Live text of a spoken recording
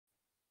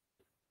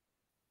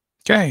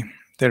Okay,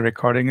 the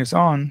recording is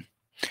on.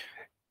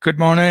 Good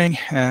morning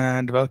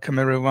and welcome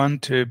everyone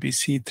to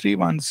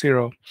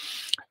BC310,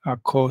 our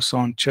course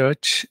on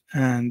church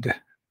and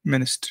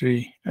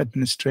ministry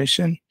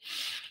administration.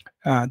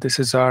 This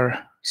is our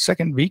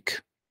second week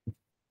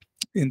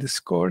in this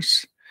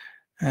course,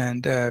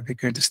 and we're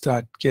going to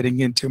start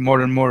getting into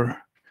more and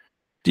more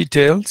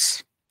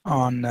details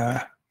on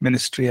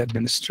ministry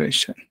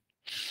administration.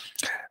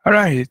 All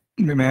right,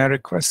 may I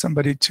request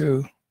somebody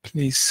to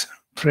please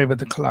pray with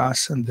the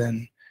class, and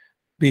then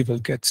we will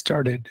get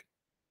started.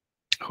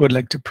 Who would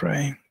like to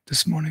pray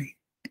this morning?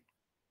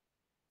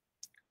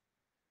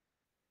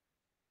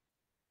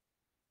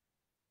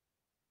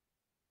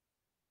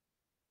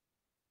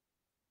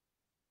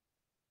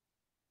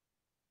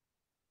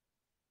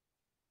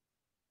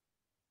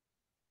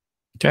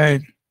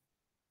 Okay.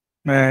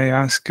 May I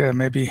ask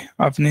maybe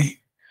Avni,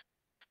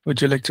 would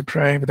you like to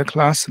pray with the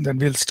class, and then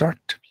we'll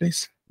start,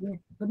 please? Yes.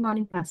 Good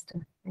morning,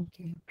 Pastor. Thank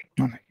you.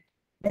 Morning.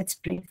 Let's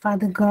pray.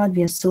 Father God,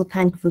 we are so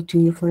thankful to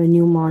you for a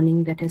new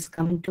morning that has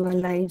come into our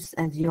lives.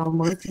 As your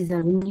mercies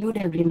are renewed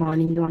every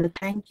morning, we want to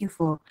thank you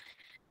for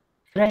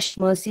fresh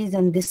mercies,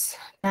 and this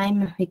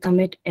time we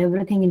commit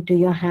everything into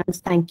your hands,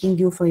 thanking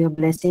you for your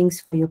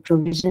blessings, for your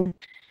provision,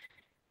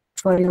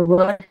 for your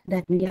word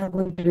that we are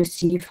going to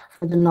receive,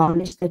 for the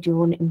knowledge that you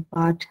want to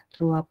impart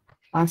through our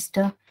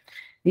pastor.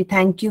 We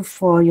thank you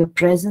for your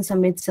presence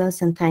amidst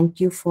us, and thank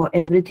you for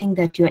everything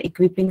that you are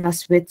equipping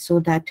us with so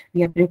that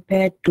we are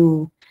prepared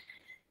to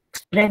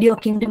spread your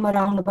kingdom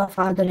around, Abba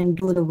Father, and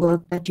do the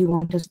work that you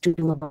want us to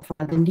do, Abba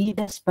Father. Lead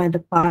us by the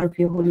power of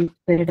your Holy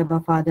Spirit, Abba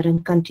Father,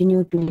 and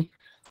continue to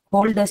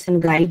hold us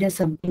and guide us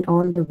in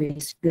all the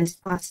ways. Bless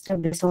Pastor,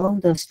 bless all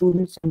the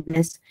students, and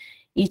bless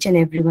each and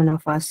every one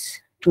of us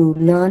to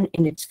learn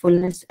in its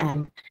fullness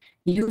and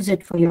use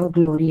it for your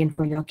glory and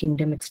for your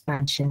kingdom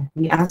expansion.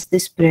 We ask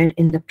this prayer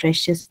in the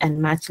precious and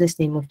matchless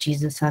name of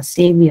Jesus, our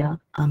Savior.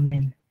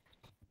 Amen.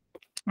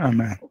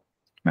 Amen.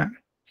 Amen.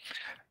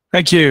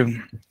 Thank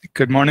you.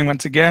 Good morning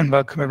once again.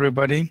 Welcome,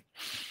 everybody.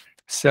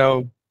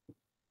 So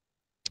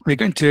we're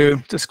going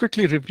to just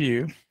quickly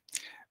review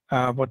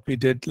what we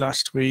did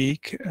last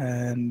week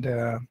and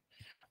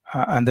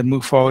then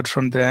move forward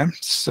from there.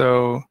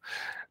 So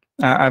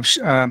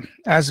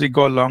as we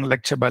go along,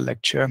 lecture by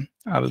lecture,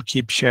 I will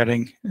keep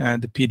sharing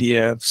the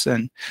PDFs,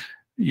 and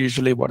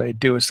usually what I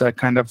do is I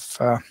kind of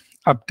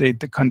update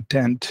the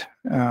content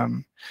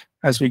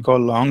as we go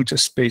along,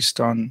 just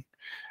based on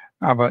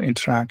our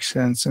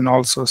interactions and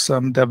also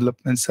some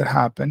developments that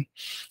happen.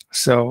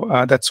 So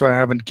that's why I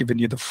haven't given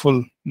you the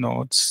full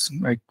notes,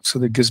 so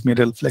that gives me a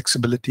little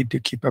flexibility to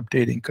keep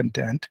updating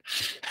content.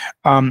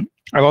 I've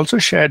also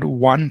shared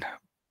one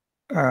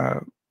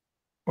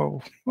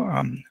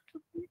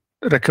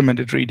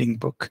recommended reading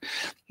book.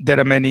 There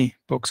are many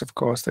books, of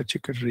course, that you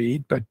could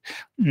read, but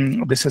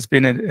this has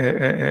been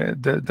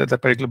the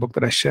particular book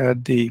that I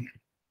shared, the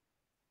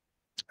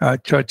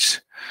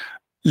Church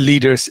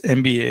Leaders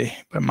MBA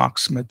by Mark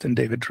Smith and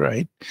David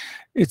Wright.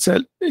 It's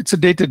a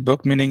dated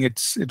book, meaning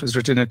it was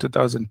written in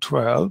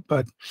 2012,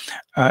 but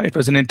it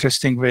was an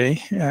interesting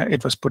way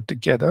it was put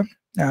together.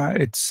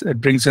 It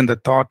brings in the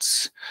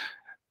thoughts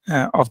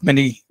of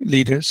many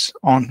leaders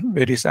on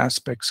various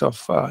aspects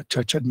of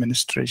church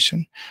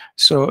administration.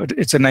 So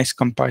it's a nice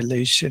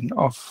compilation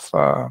of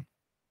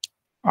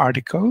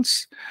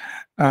articles.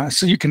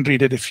 So you can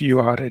read it if you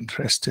are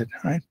interested,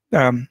 right?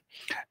 I'm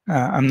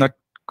not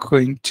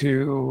going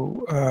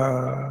to,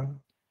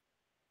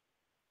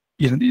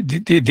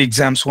 the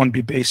exams won't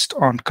be based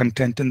on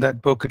content in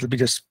that book. It'll be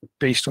just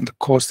based on the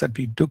course that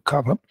we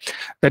cover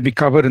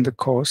in the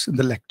course, in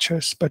the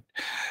lectures, but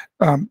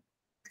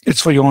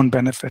it's for your own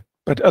benefit.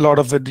 But a lot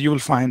of it, you'll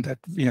find that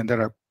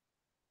there are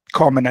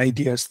common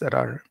ideas that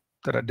are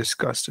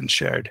discussed and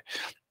shared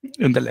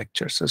in the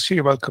lecture. So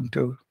you're welcome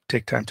to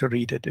take time to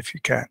read it if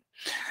you can.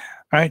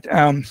 All right.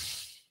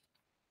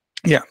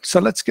 Yeah. So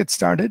let's get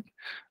started.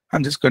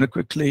 I'm just going to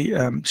quickly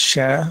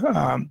share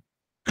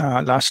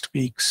last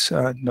week's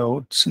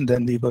notes, and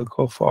then we will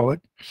go forward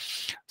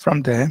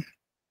from there.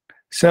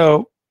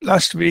 So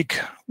last week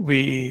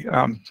we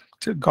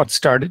got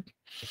started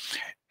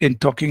in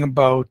talking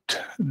about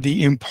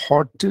the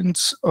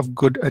importance of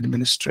good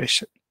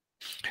administration.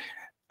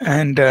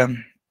 And,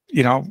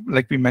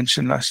 like we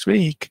mentioned last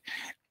week,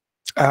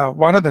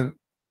 one of the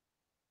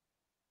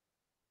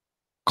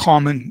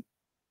common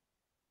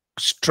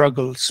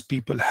struggles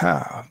people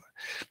have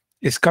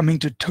is coming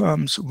to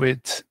terms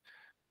with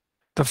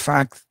the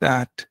fact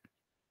that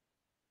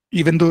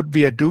even though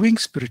we are doing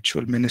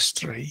spiritual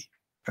ministry,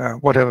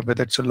 whatever,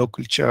 whether it's a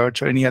local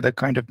church or any other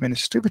kind of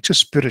ministry, which is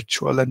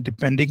spiritual and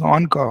depending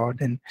on God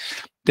and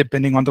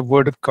depending on the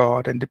Word of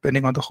God and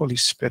depending on the Holy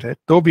Spirit,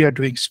 though we are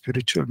doing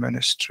spiritual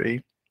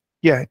ministry,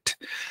 yet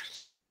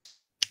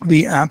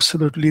we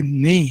absolutely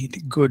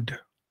need good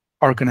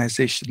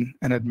organization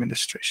and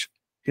administration.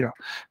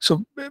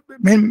 So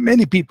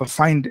many people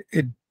find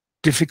it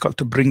difficult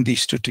to bring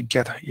these two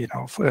together.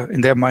 In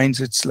their minds,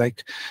 it's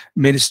like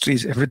ministry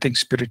is everything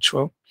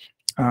spiritual,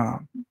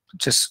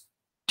 just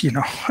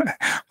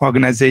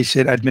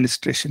organization,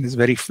 administration is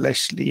very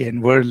fleshly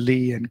and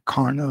worldly and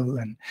carnal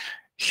and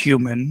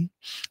human,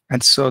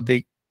 and so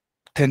they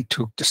tend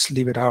to just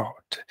leave it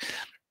out.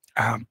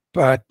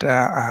 But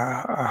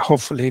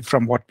hopefully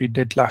from what we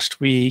did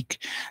last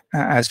week,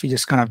 as we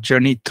just kind of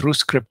journeyed through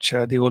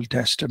Scripture, the Old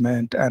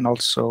Testament and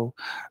also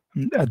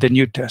the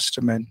New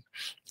Testament,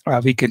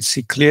 we can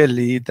see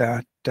clearly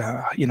that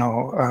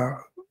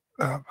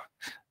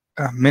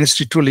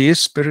ministry truly is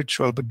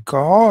spiritual, but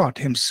God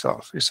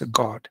himself is a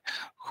God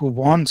who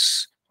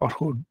wants, or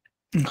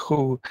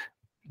who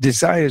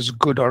desires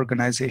good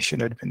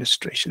organization,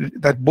 administration,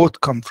 that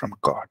both come from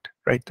God,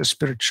 right? The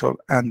spiritual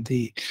and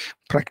the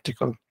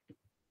practical.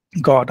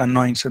 God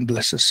anoints and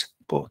blesses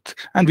both.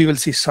 And we will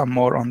see some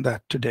more on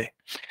that today.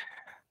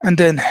 And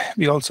then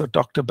we also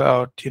talked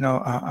about,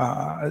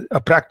 from a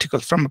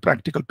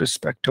practical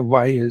perspective,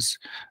 why is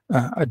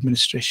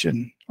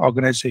administration,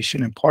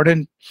 organization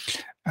important?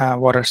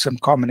 What are some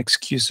common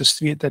excuses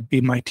that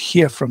we might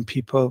hear from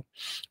people?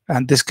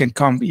 And this can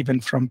come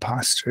even from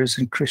pastors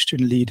and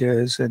Christian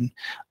leaders and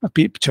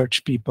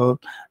church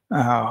people, who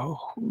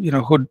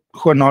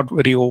are not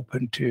very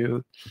open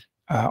to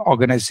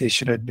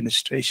organization,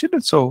 administration.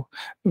 And so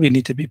we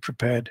need to be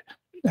prepared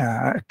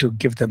to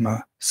give them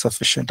a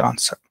sufficient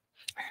answer.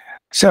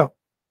 So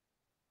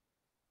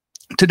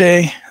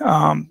today,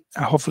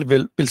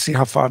 hopefully we'll see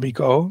how far we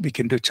go. We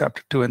can do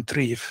chapter 2 and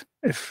 3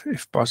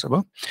 if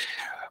possible.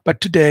 But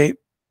today,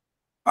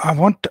 I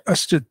want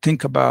us to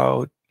think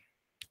about,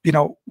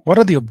 what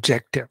are the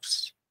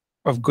objectives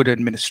of good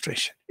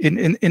administration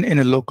in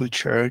a local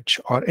church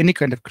or any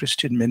kind of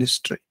Christian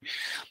ministry?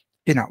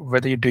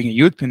 Whether you're doing a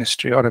youth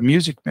ministry or a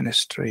music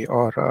ministry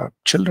or a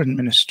children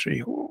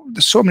ministry,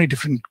 there's so many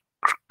different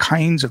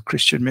kinds of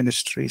Christian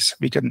ministries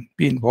we can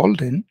be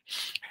involved in.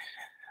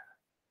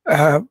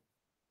 All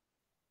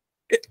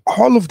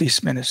of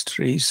these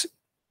ministries,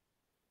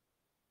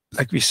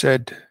 like we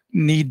said,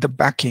 need the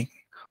backing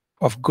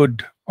of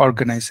good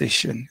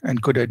organization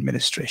and good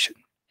administration.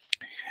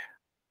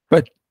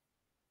 But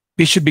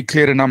we should be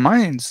clear in our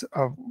minds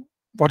of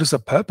what is the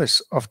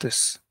purpose of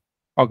this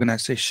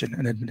organization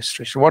and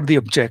administration. What are the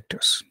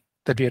objectives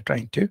that we are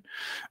trying to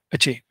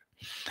achieve?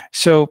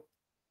 So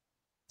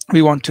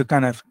we want to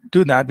kind of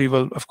do that. We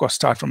will, of course,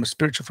 start from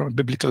a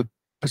biblical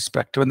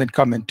perspective and then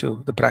come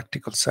into the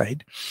practical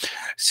side.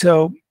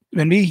 So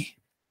when we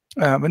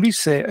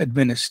say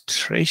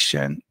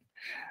administration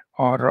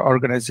or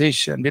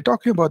organization, we're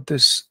talking about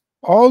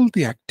all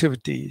the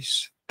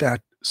activities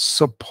that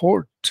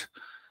support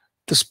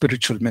the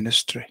spiritual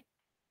ministry,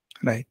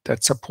 right?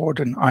 That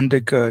support and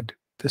undergird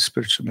the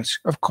spiritual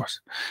ministry. Of course,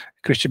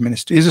 Christian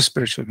ministry is a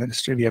spiritual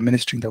ministry. We are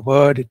ministering the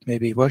word. It may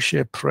be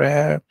worship,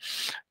 prayer,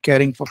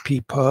 caring for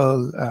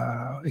people,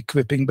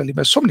 equipping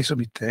believers, so many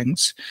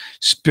things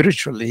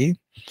spiritually.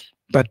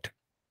 But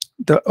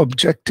the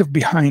objective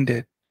behind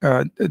it,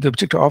 the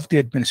objective of the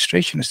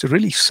administration is to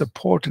really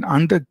support and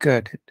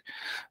undergird it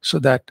so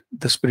that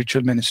the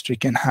spiritual ministry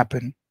can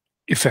happen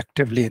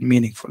effectively and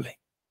meaningfully.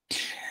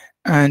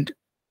 And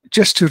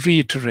just to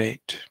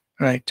reiterate,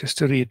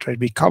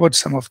 we covered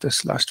some of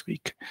this last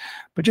week,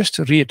 but just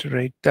to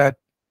reiterate that,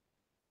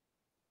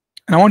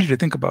 and I want you to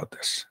think about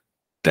this,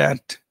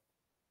 that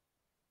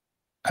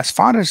as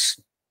far as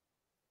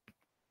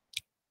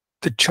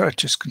the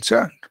church is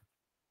concerned,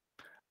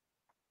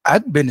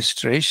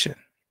 administration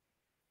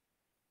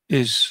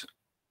is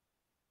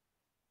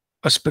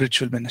a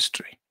spiritual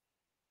ministry.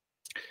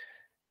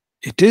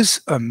 It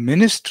is a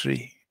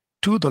ministry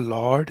to the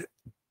Lord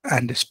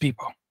and his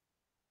people.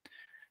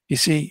 You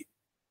see,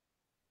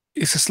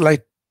 it's a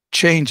slight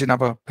change in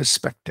our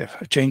perspective,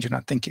 a change in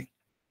our thinking.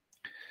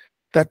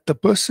 That the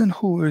person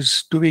who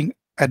is doing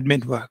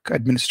admin work,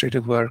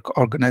 administrative work,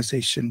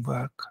 organization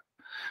work,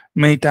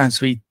 many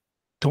times we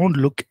don't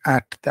look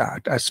at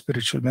that as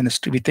spiritual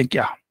ministry. We think,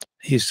 yeah,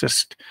 he's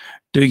just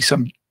doing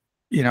some,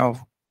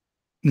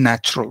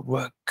 natural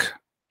work.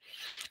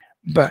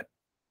 But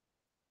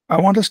I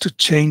want us to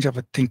change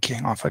our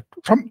thinking of it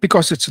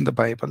because it's in the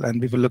Bible, and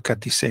we will look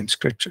at the same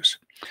scriptures.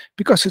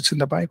 Because it's in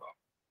the Bible,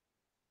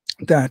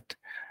 that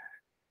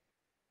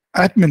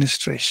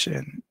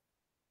administration,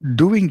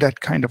 doing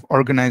that kind of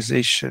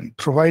organization,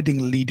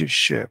 providing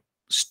leadership,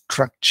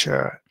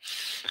 structure,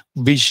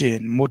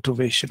 vision,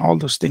 motivation, all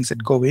those things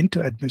that go into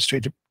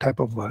administrative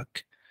type of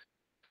work,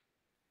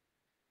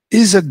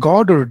 is a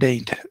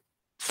God-ordained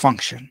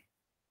function.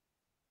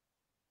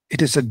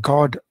 It is a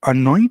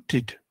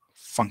God-anointed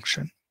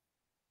function.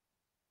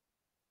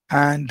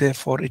 And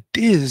therefore, it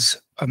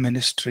is a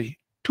ministry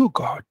to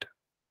God,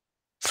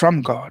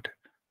 from God,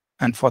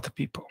 and for the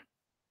people.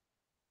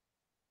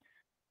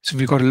 So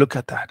we've got to look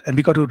at that. And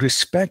we've got to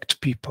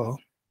respect people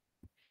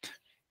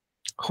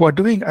who are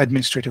doing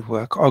administrative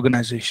work,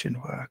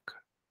 organization work,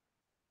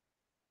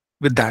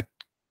 with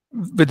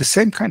the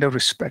same kind of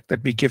respect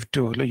that we give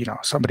to,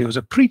 somebody who's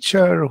a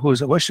preacher,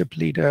 who's a worship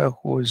leader,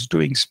 who is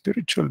doing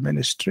spiritual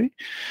ministry.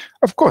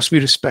 Of course, we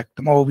respect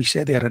them. Oh, we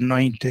say they are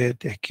anointed,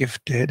 they're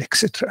gifted,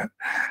 etc.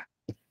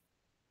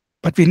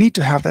 But we need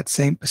to have that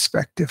same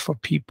perspective for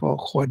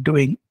people who are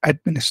doing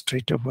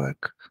administrative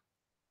work,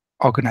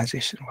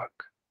 organization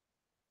work.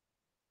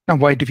 Now,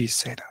 why do we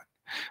say that?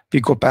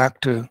 We go back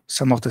to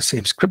some of the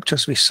same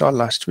scriptures we saw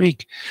last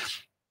week,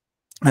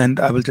 and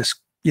I will just,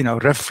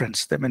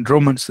 reference them in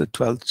Romans, the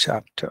 12th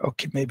chapter.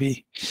 Okay,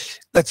 maybe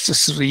let's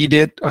just read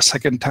it a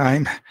second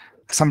time.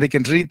 Somebody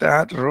can read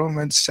that,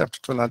 Romans chapter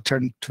 12. I'll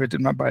turn to it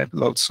in my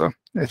Bible also.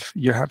 If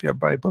you have your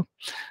Bible,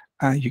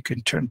 you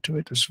can turn to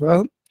it as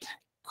well.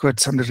 Could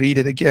somebody read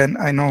it again?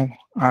 I know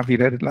we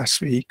read it last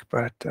week,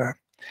 but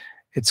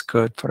it's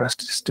good for us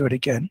to just do it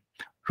again.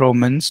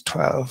 Romans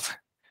 12.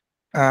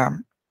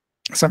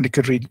 Somebody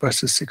could read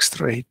verses 6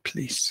 through 8,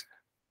 please.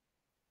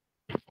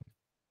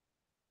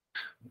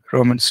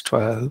 Romans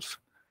 12,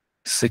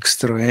 6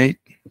 through 8.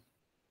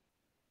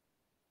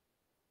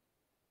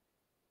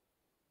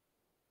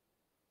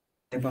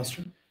 Hey,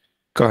 Pastor.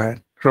 Go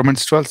ahead.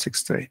 Romans 12,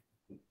 6 through 8.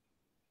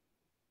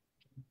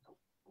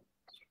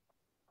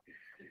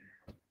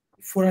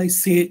 For I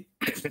say,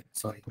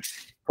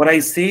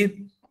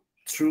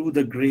 through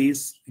the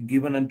grace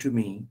given unto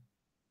me,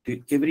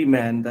 to every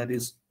man that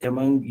is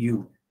among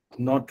you,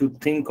 not to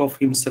think of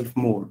himself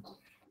more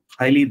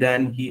highly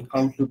than he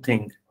ought to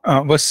think.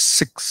 Verse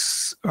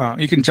 6.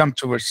 You can jump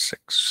to verse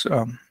 6.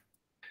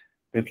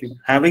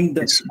 Having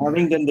then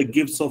the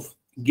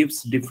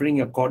gifts differing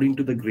according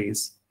to the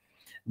grace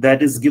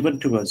that is given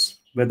to us,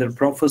 whether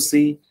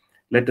prophecy,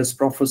 let us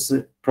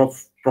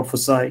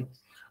prophesy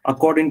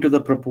according to the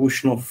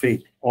proportion of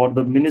faith, or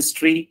the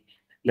ministry,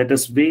 let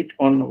us wait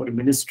on our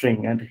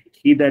ministering, and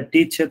he that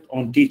teacheth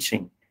on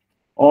teaching,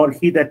 or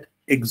he that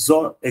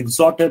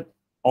exhorteth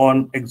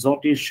on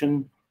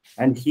exhortation,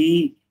 and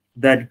he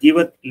that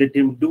giveth, let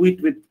him do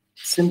it with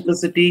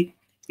simplicity,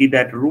 he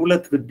that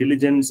ruleth with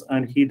diligence,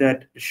 and he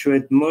that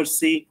showeth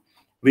mercy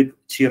with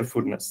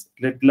cheerfulness.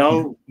 Let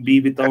love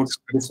be without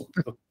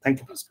discipline. Thank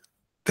you, Pastor.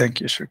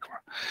 Thank you, Shrikumar.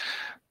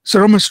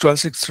 So Romans 12,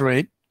 6 through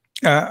 8.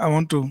 I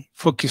want to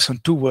focus on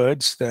two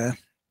words there.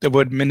 The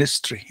word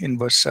ministry in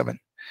verse 7.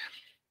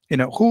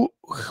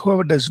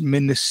 Whoever does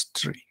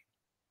ministry,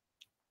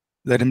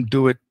 let him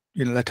do it.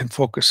 Let him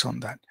focus on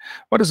that.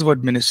 What does the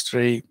word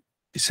ministry?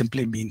 It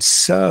simply means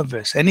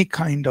service, any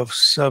kind of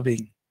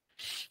serving.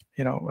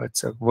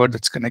 It's a word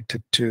that's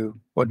connected to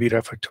what we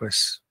refer to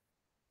as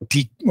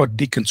what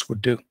deacons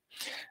would do,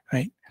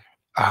 right?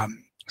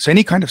 So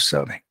any kind of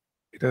serving.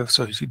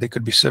 So they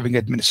could be serving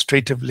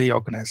administratively,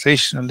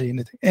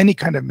 organizationally, any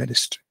kind of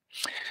ministry.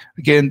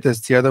 Again,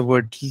 there's the other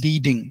word,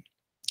 leading.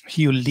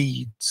 He who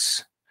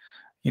leads.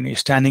 You're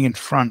standing in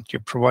front, you're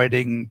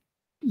providing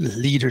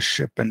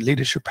leadership, and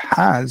leadership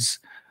has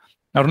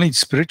not only the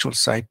spiritual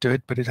side to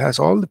it, but it has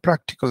all the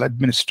practical,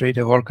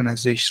 administrative,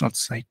 organizational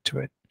side to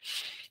it.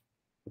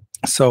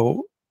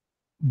 So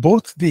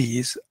both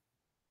these,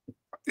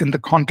 in the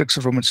context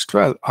of Romans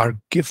 12, are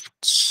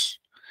gifts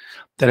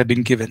that have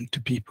been given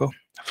to people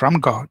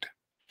from God,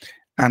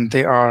 and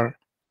they are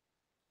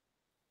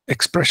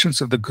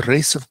expressions of the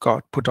grace of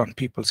God put on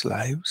people's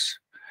lives,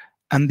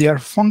 and they are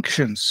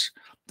functions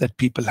that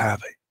people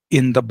have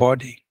in the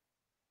body.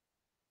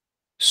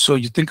 So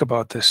you think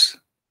about this.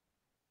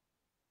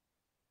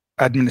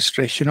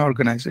 Administration,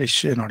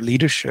 organization, or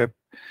leadership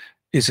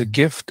is a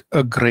gift,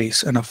 a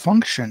grace, and a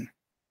function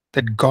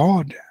that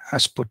God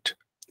has put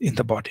in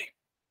the body.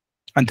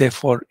 And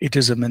therefore, it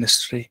is a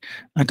ministry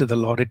unto the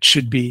Lord. It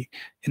should be,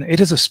 it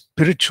is a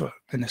spiritual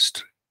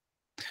ministry.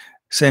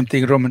 Same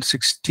thing, Romans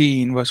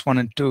 16, verse 1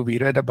 and 2, we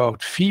read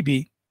about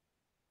Phoebe.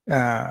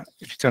 If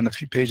you turn a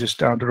few pages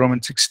down to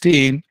Romans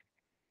 16,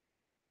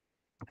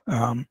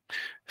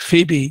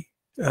 Phoebe,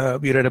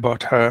 we read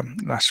about her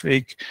last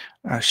week.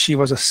 She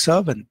was a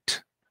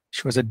servant.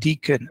 She was a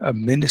deacon, a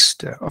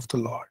minister of the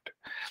Lord.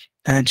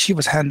 And she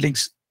was handling,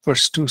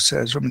 verse 2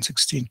 says, Romans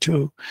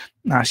 16:2,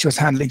 she was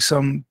handling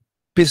some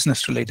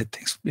business-related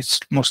things. It's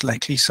most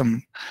likely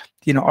some,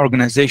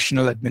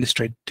 organizational,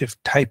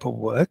 administrative type of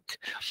work.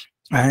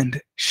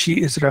 And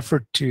she is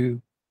referred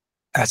to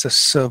as a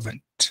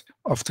servant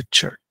of the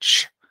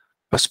church,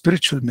 a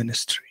spiritual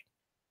ministry.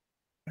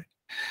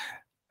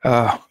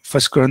 1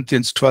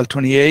 Corinthians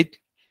 12:28,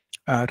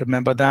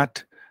 remember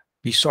that.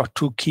 We saw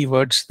two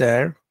keywords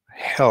there,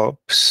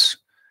 helps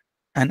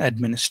and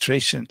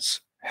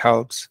administrations.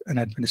 Helps and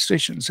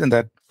administrations. In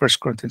that 1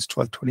 Corinthians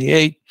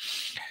 12:28,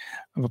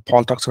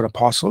 Paul talks about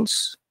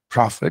apostles,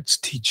 prophets,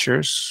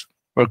 teachers,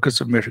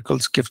 workers of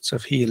miracles, gifts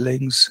of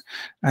healings.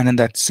 And in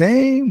that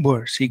same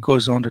verse, he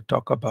goes on to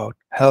talk about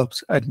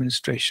helps,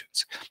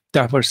 administrations,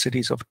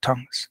 diversities of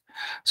tongues.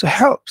 So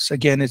helps,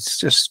 again, it's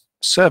just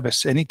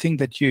service, anything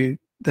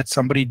that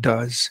somebody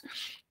does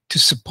to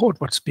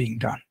support what's being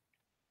done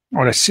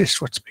or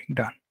assist what's being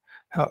done,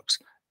 helps.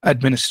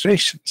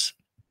 Administrations.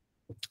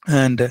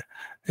 And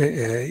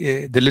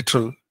the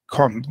literal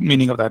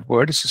meaning of that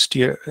word is to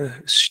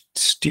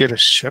steer a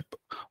ship,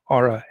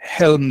 or a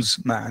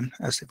helmsman,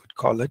 as they would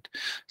call it,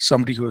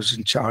 somebody who is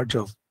in charge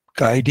of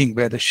guiding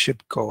where the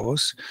ship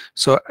goes.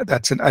 So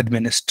that's an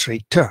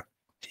administrator.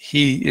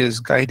 He is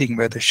guiding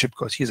where the ship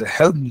goes. He's a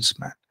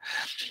helmsman.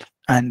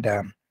 And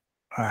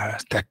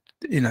that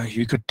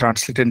you could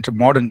translate it into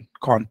modern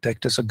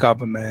context as a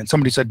government.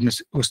 Somebody said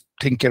was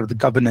taking care of the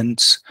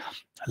governance,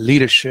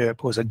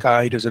 leadership, was a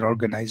guide, was an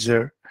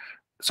organizer.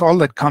 So all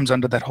that comes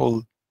under that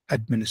whole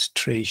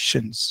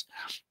administrations.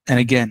 And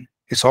again,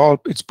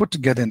 it's put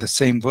together in the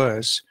same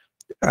verse,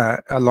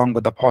 along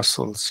with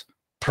apostles,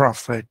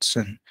 prophets,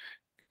 and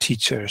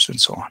teachers, and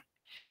so on.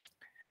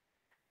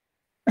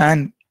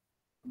 And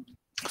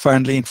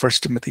finally, in 1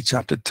 Timothy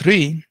chapter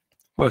 3,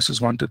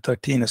 verses 1 to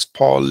 13, as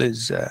Paul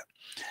is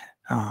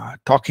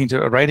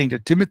writing to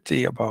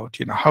Timothy about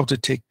how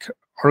to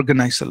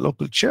organize a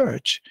local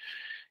church,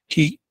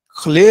 he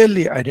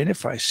clearly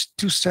identifies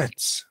two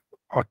sets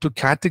or two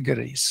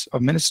categories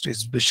of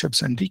ministries: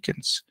 bishops and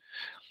deacons.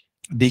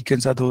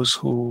 Deacons are those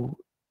who,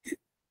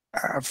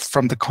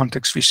 from the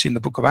context we see in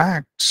the book of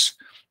Acts,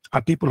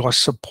 are people who are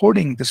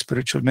supporting the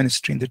spiritual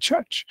ministry in the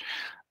church.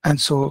 And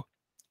so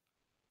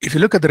if you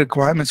look at the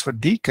requirements for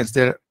deacons,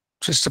 they're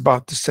just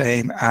about the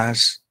same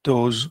as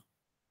those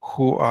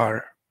who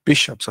are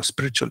bishops or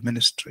spiritual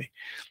ministry.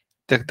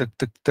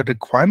 The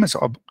requirements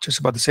are just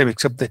about the same,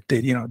 except that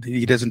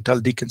he doesn't tell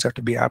deacons have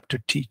to be apt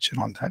to teach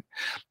and all that.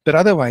 But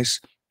otherwise,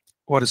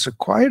 what is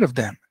required of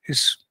them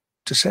is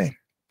the same.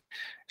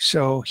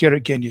 So here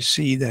again, you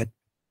see that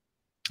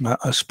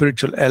a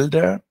spiritual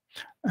elder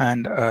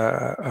and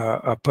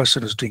a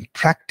person who's doing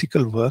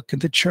practical work in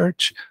the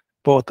church,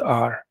 both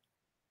are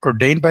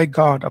ordained by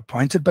God,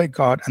 appointed by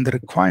God, and the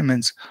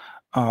requirements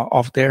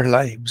of their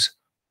lives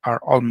are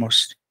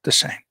almost the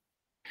same.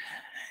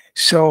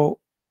 So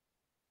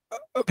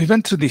we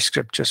went through these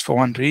scriptures for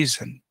one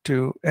reason: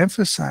 to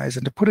emphasize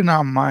and to put in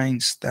our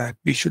minds that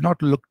we should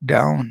not look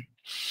down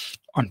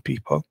on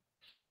people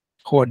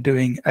who are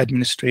doing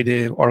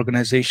administrative,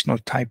 organizational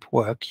type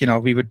work.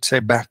 We would say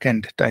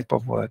back-end type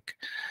of work.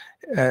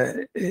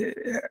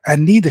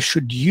 And neither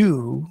should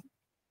you,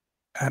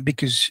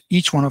 because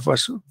each one of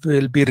us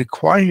will be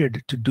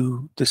required to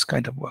do this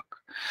kind of work,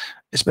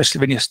 especially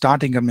when you're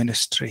starting a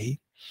ministry.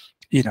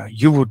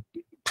 You would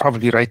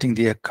probably writing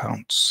the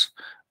accounts.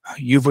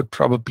 You would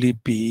probably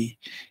be,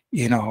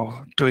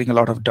 doing a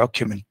lot of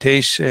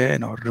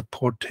documentation or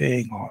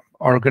reporting or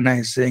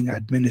organizing,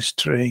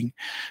 administering,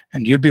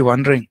 and you'd be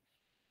wondering,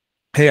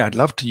 hey, I'd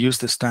love to use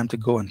this time to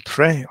go and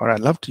pray, or I'd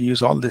love to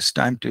use all this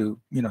time to,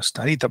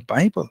 study the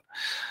Bible.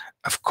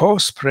 Of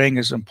course, praying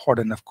is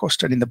important. Of course,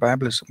 studying the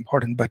Bible is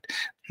important. But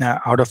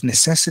out of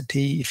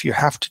necessity, if you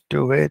have to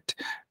do it,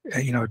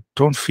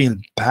 don't feel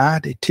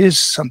bad. It is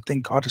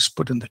something God has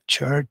put in the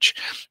church,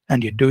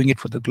 and you're doing it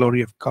for the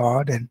glory of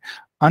God. And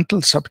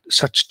until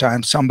such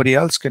time somebody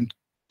else can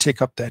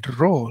take up that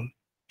role,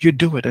 you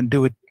do it, and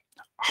do it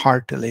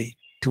heartily,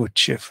 do it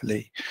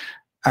cheerfully,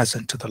 as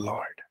unto the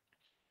Lord.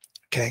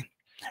 Okay.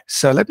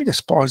 So let me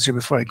just pause here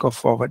before I go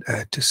forward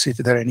to see if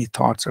there are any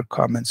thoughts or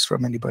comments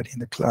from anybody in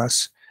the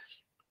class.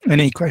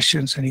 Any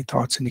questions, any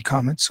thoughts, any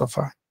comments so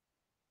far?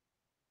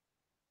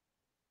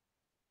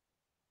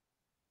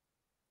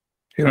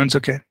 Everyone's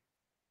okay?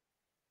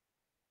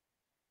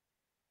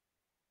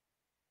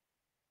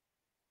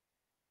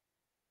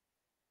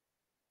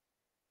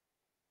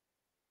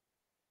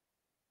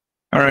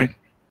 All right.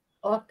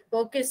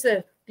 Okay,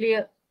 sir.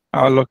 Clear.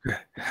 Oh, look.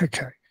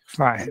 Okay,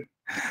 fine.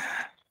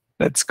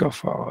 Let's go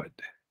forward.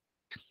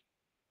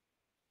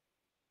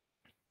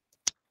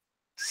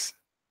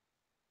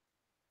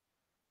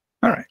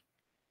 All right.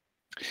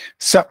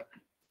 So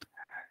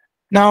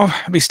now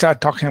we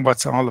start talking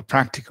about all the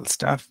practical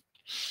stuff.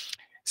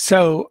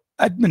 So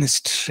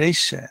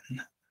administration,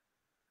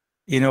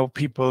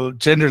 people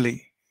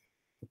generally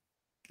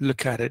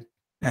look at it,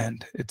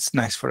 and it's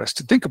nice for us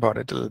to think about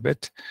it a little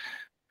bit.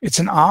 It's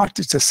an art,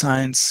 it's a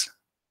science,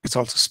 it's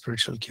also a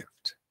spiritual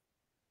gift,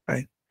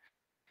 right?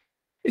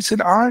 It's an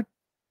art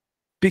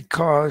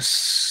because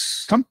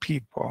some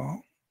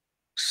people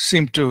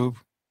seem to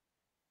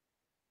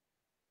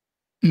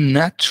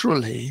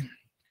naturally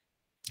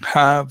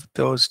have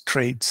those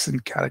traits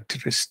and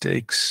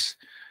characteristics,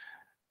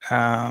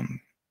 and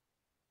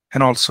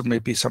also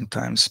maybe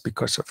sometimes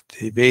because of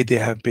the way they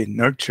have been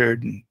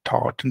nurtured and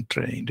taught and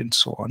trained and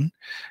so on,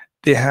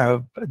 they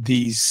have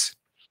these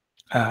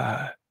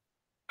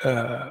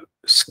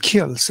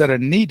skills that are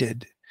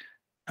needed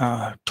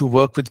to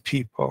work with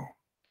people,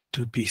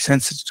 to be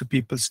sensitive to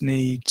people's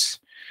needs,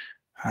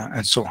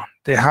 and so on.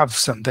 They have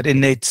that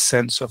innate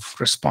sense of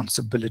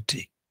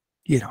responsibility.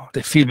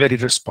 They feel very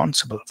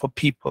responsible for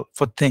people,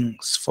 for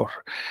things, for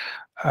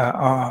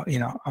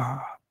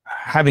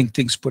having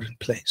things put in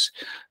place.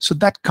 So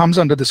that comes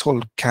under this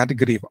whole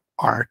category of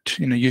art.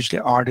 Usually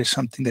art is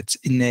something that's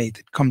innate,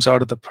 it comes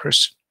out of the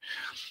person.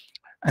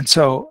 And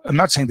so I'm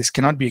not saying this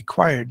cannot be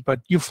acquired,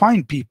 but you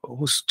find people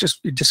who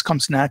it just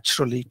comes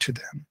naturally to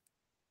them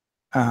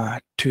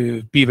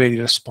to be very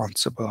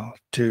responsible,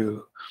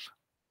 to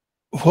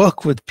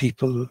work with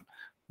people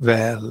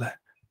well,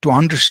 to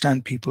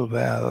understand people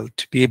well,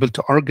 to be able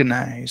to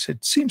organize.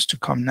 It seems to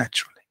come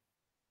naturally.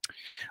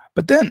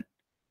 But then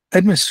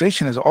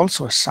administration is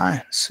also a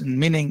science,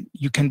 meaning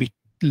you can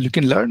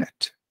learn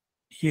it.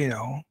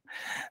 There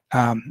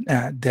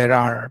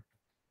are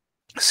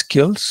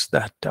skills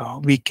that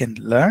we can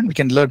learn. We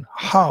can learn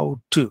how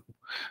to.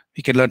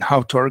 We can learn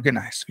how to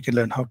organize. We can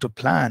learn how to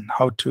plan,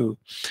 how to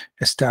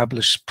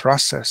establish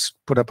process,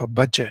 put up a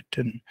budget,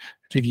 and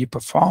review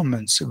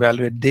performance,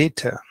 evaluate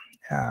data,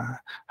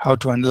 how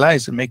to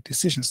analyze and make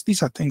decisions.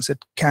 These are things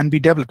that can be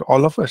developed.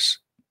 All of us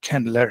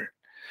can learn.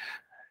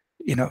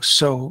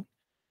 So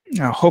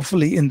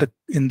hopefully in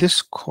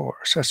this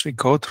course, as we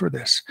go through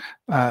this,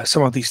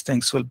 some of these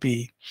things will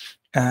be,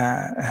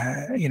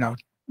 it'll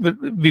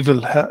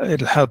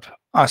help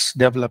us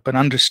develop and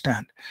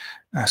understand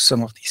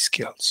some of these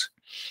skills.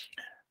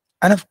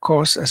 And of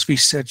course, as we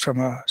said,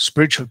 from a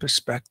spiritual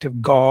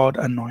perspective, God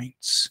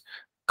anoints,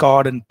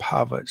 God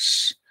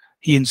empowers,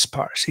 He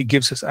inspires, He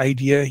gives us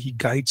idea, He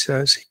guides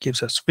us, He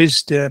gives us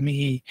wisdom,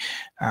 He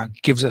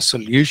gives us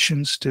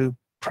solutions to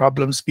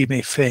problems we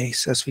may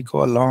face as we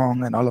go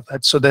along and all of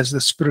that. So there's the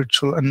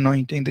spiritual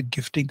anointing, the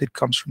gifting that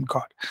comes from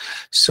God.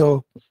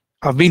 So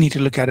we need to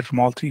look at it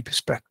from all three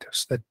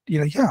perspectives. That,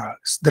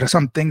 there are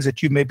some things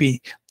that you may be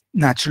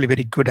naturally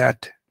very good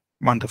at.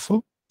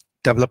 Wonderful.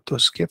 Develop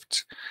those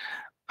gifts.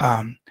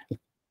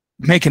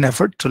 Make an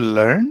effort to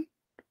learn,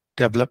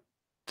 develop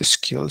the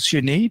skills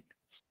you need.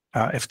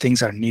 If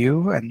things are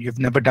new and you've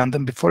never done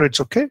them before, it's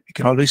okay. You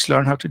can always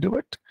learn how to do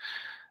it.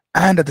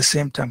 And at the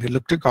same time, we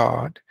look to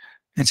God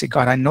and say,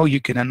 God, I know you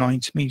can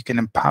anoint me, you can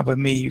empower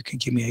me, you can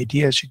give me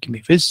ideas, you give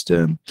me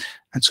wisdom.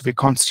 And so we're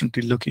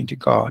constantly looking to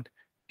God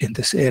in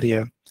this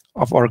area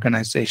of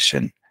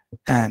organization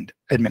and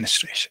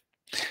administration.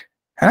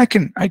 And I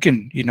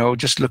can,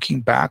 just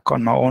looking back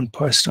on my own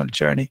personal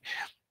journey,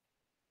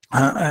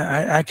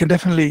 I can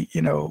definitely,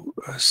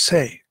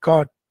 say,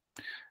 God,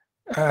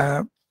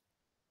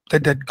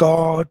 that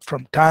God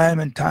from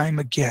time and time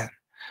again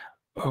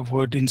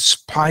would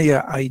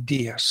inspire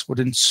ideas,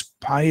 would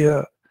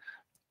inspire,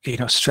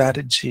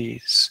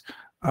 strategies.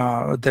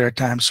 There are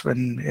times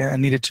when I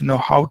needed to know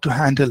how to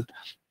handle,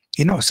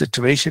 a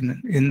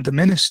situation in the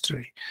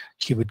ministry.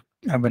 He would,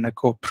 when I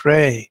go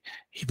pray,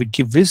 He would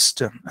give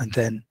wisdom, and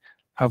then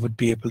I would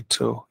be able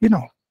to,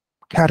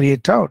 carry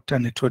it out,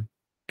 and it would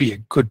be a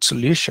good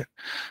solution.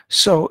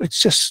 So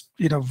it's just,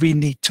 we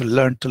need to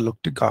learn to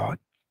look to God,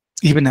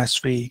 even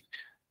as we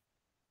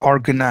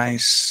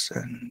organize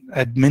and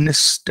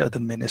administer the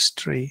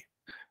ministry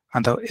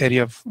and the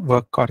area of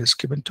work God has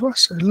given to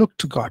us. Look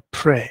to God,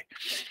 pray,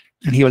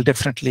 and He will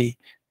definitely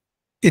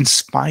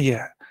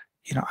inspire,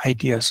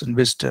 ideas and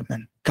wisdom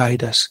and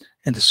guide us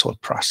in this whole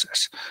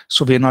process.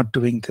 So we're not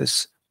doing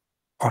this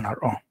on our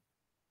own.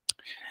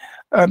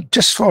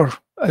 Just for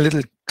a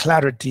little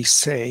clarity's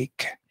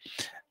sake,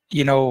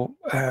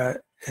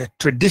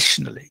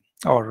 traditionally,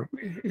 or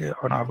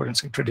I wouldn't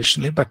say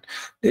traditionally, but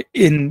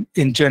in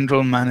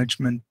general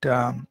management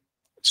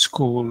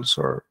schools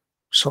or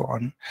so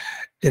on,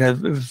 there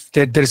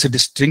is a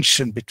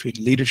distinction between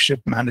leadership,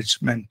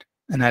 management,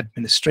 and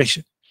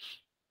administration.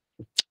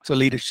 So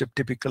leadership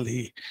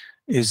typically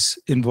is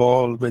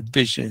involved with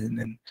vision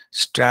and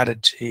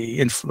strategy,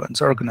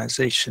 influence,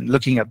 organization,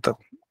 looking at the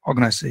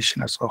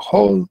organization as a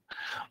whole.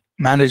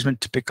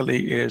 Management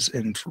typically is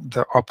in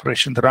the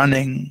operation, the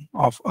running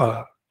of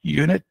a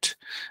unit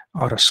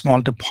or a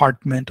small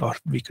department, or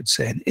we could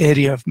say an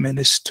area of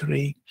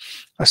ministry,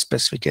 a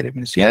specific area of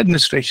ministry.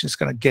 Administration is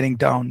kind of getting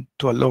down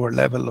to a lower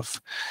level of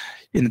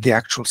the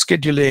actual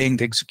scheduling,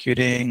 the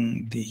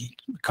executing, the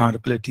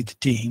accountability, the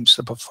teams,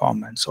 the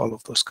performance, all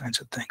of those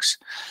kinds of things,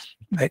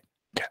 right?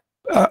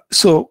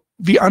 So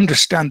we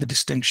understand the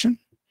distinction,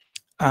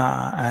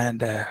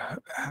 and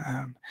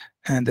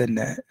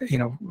then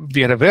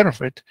we are aware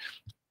of it.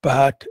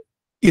 But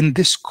in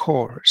this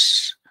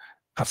course,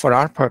 for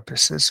our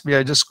purposes, we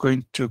are just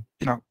going to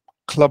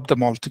club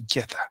them all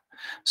together.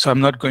 So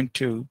I'm not going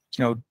to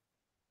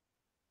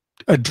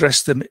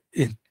address them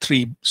in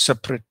three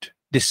separate,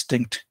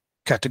 distinct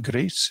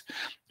categories.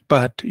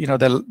 But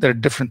there are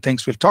different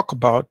things we'll talk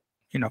about.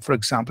 For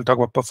example, talk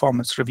about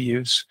performance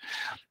reviews,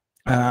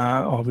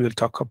 or we'll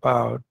talk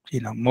about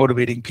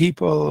motivating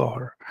people,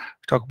 or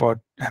talk about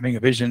having a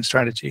vision,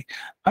 strategy.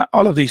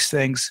 All of these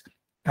things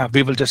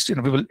we will just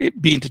we will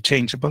be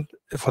interchangeable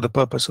for the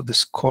purpose of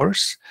this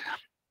course.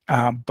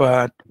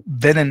 But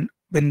then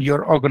when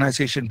your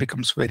organization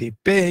becomes very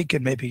big,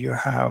 and maybe you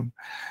have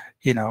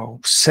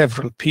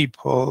several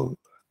people,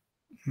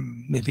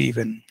 maybe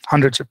even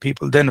hundreds of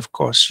people, then of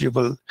course you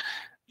will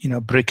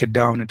break it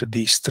down into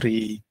these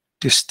three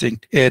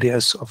distinct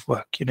areas of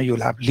work. You'll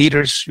have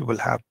leaders, you will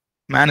have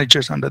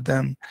managers under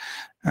them,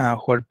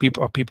 who are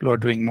people who are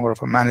doing more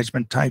of a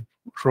management type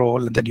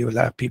role, and then you will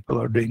have people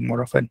who are doing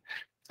more of an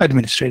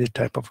administrative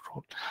type of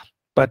role.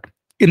 But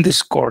in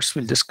this course,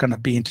 we'll just kind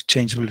of be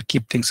interchangeable to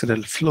keep things a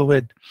little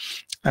fluid,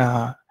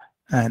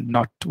 and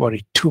not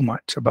worry too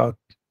much about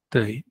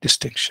the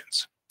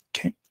distinctions.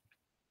 Okay.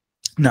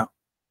 Now,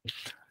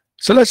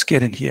 so let's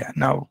get in here.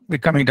 Now we're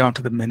coming down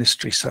to the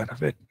ministry side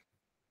of it.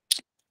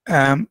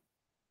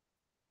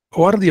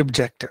 What are the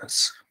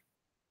objectives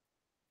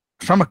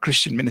from a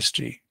Christian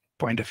ministry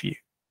point of view?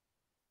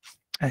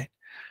 Right?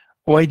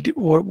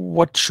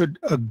 what should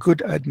a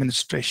good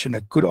administration,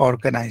 a good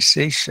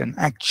organization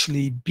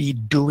actually be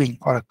doing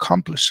or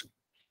accomplishing?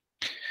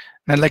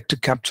 And I'd like to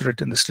capture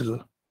it in this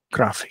little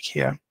graphic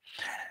here.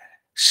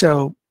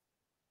 So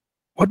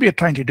what we are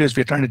trying to do is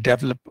we're trying to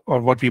develop,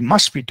 or what we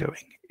must be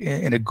doing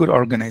in a good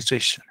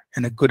organization,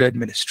 in a good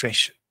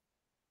administration.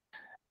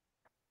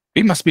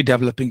 We must be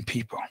developing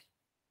people,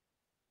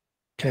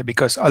 okay?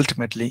 Because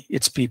ultimately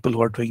it's people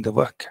who are doing the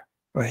work,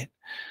 right?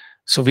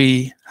 So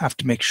we have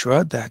to make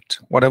sure that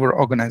whatever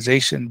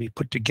organization we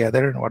put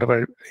together and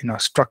whatever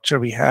structure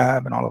we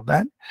have and all of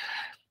that,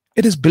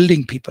 it is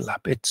building people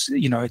up. It's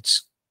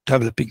it's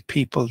developing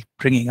people,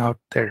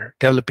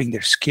 developing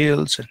their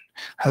skills and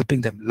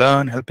helping them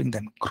learn, helping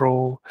them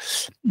grow,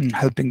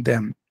 helping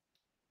them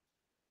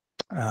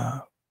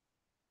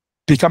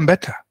become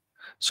better.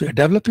 So you're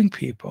developing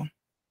people,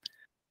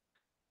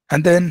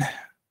 and then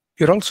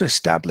you're also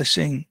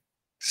establishing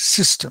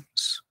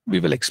systems.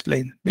 We'll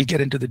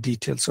get into the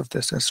details of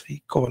this as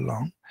we go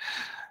along.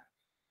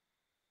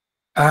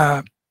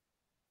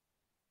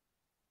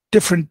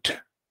 Different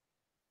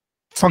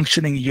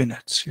functioning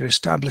units. You're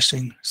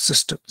establishing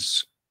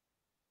systems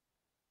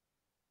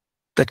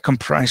that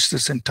comprise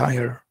this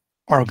entire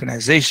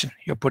organization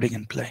you're putting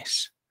in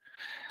place.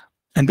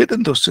 And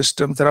within those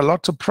systems, there are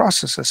lots of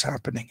processes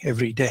happening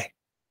every day,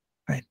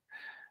 right?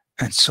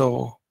 And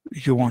so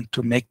you want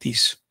to make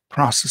these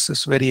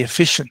processes very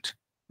efficient.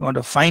 You want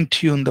to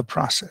fine-tune the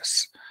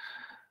process.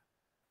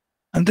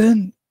 And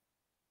then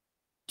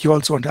you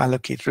also want to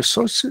allocate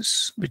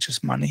resources, which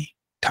is money,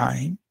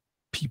 time,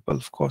 people.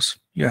 Of course,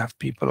 you have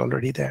people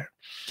already there.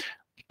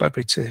 But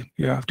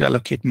you have to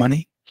allocate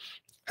money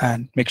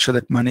and make sure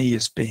that money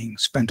is being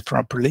spent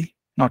properly,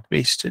 not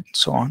wasted, and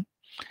so on.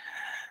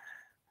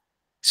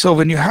 So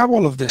when you have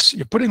all of this,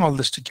 you're putting all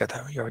this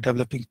together. You're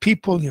developing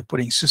people, you're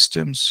putting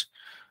systems,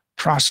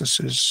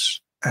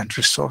 processes, and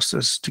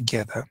resources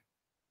together.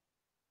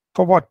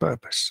 For what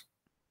purpose?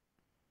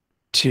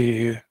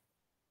 To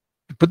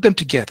put them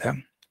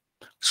together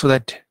so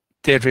that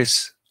there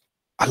is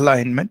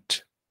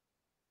alignment,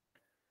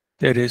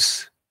 there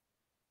is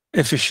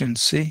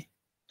efficiency,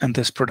 and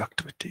there's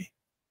productivity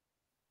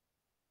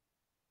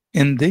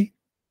in the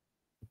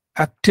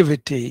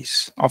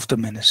activities of the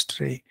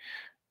ministry,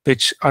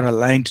 which are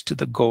aligned to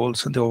the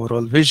goals and the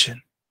overall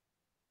vision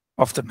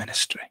of the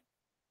ministry.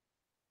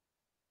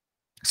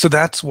 So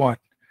that's what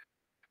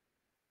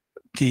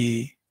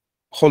the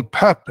whole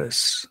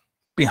purpose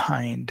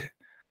behind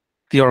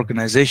the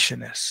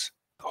organization is.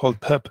 The whole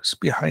purpose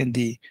behind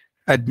the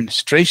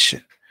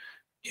administration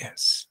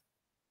is.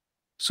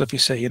 So if you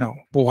say,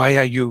 why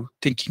are you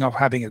thinking of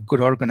having a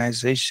good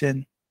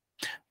organization?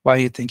 Why are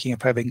you thinking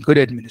of having good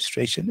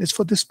administration? It's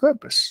for this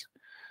purpose,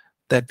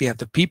 that we have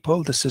the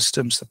people, the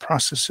systems, the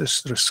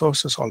processes, the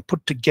resources all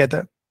put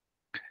together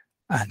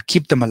and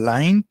keep them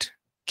aligned,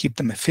 keep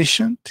them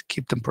efficient,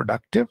 keep them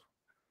productive,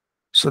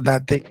 so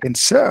that they can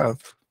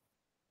serve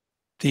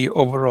the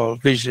overall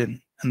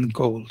vision and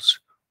goals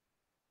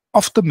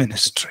of the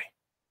ministry.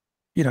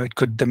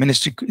 The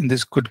ministry in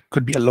this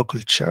could be a local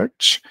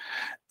church.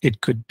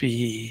 It could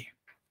be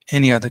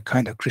any other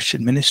kind of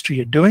Christian ministry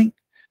you're doing.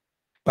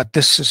 But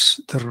this is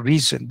the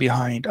reason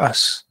behind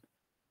us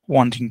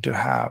wanting to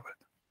have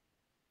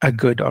a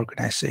good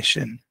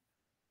organization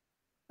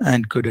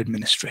and good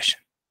administration.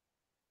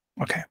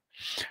 Okay.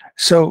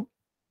 So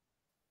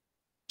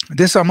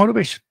this is our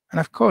motivation. And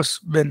of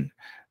course, when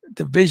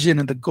the vision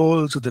and the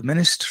goals of the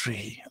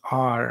ministry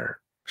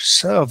are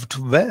served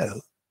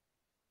well,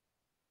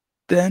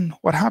 then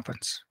what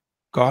happens?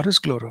 God is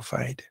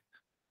glorified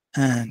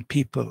and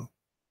people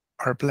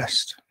are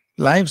blessed.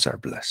 Lives are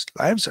blessed.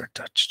 Lives are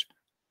touched.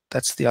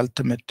 That's the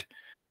ultimate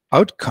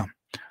outcome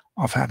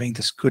of having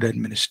this good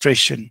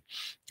administration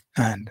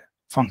and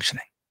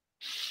functioning.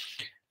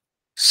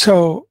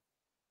 So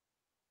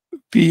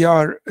we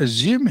are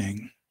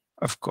assuming,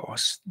 of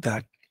course,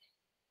 that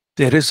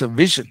there is a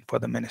vision for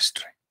the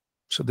ministry.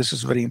 So this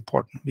is very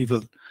important. We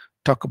will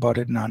talk about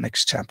it in our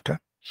next chapter.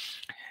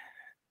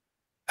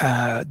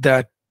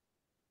 That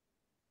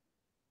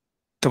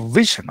the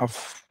vision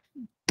of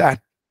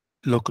that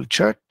local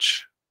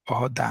church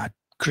or that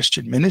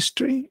Christian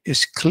ministry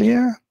is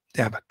clear.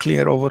 They have a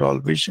clear overall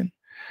vision,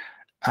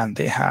 and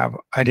they have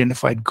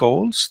identified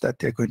goals that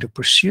they're going to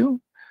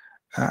pursue.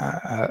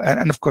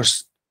 And of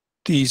course,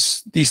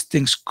 these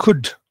things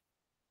could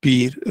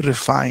be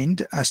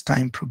refined as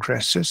time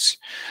progresses.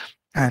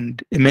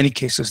 And in many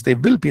cases, they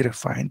will be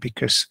refined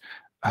because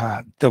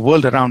the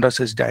world around us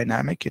is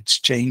dynamic. It's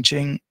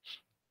changing.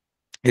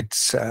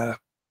 It's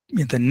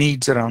the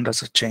needs around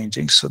us are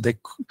changing. So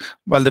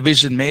while the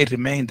vision may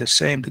remain the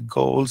same, the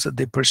goals that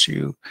they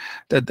pursue,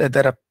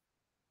 that are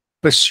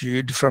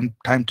pursued from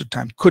time to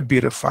time, could be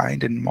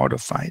refined and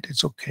modified.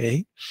 It's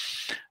okay.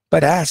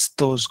 But as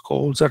those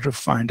goals are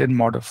refined and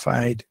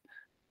modified,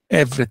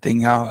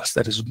 everything else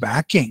that is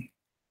backing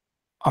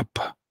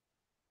up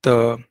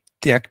the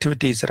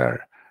activities that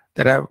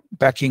are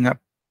backing up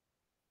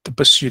the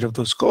pursuit of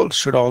those goals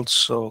should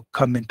also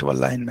come into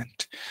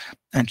alignment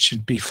and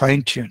should be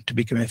fine-tuned to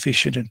become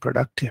efficient and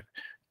productive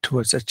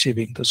towards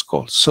achieving those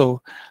goals.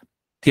 So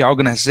the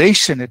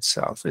organization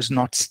itself is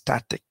not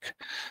static.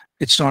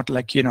 It's not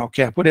like,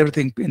 okay, I put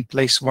everything in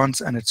place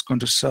once and it's going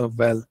to serve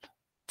well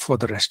for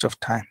the rest of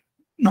time.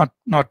 Not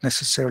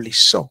necessarily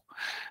so,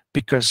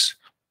 because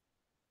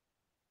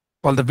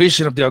while the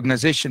vision of the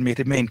organization may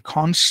remain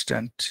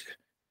constant,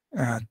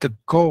 the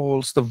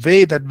goals, the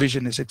way that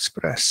vision is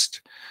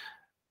expressed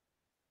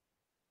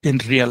in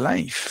real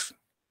life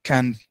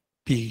can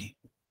be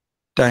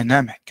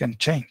dynamic and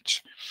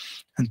change.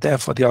 And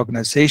therefore, the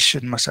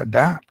organization must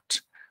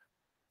adapt,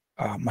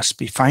 must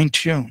be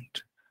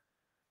fine-tuned.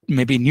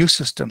 Maybe new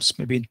systems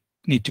maybe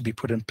need to be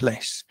put in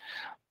place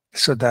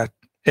so that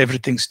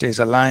everything stays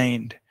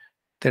aligned,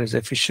 there is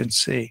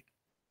efficiency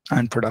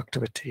and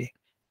productivity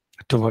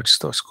towards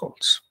those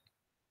goals.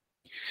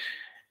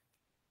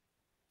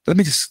 Let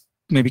me just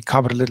maybe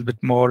cover a little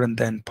bit more and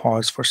then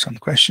pause for some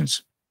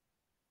questions.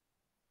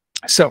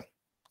 So,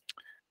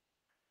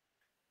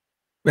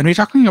 when we're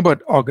talking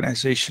about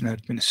organization and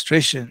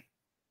administration,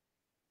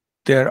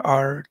 there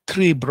are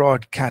three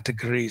broad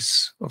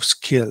categories of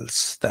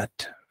skills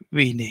that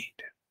we need.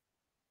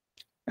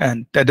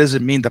 And that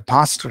doesn't mean the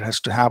pastor has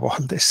to have all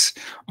this,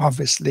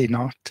 obviously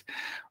not.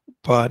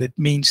 But it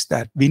means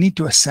that we need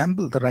to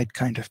assemble the right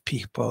kind of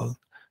people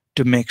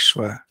to make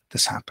sure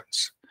this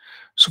happens.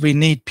 So we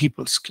need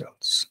people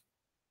skills.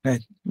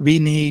 Right? We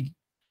need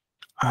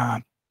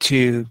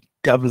to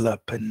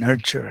develop and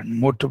nurture and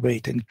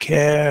motivate and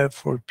care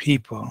for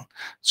people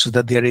so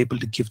that they're able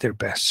to give their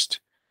best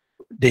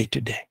day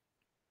to day.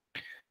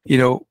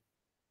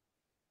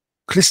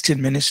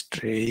 Christian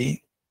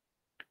ministry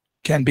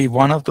can be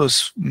one of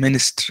those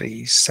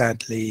ministries,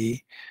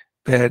 sadly,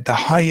 where the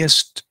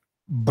highest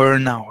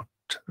burnout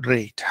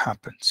rate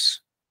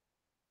happens.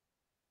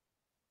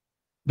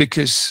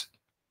 Because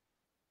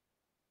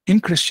in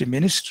Christian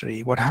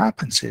ministry, what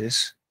happens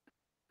is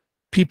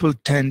people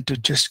tend to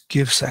just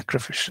give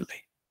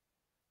sacrificially.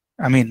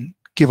 I mean,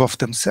 give of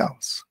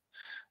themselves,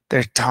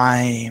 their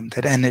time,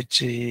 their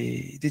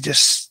energy, they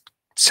just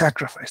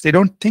sacrifice. They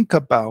don't think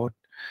about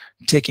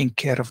taking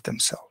care of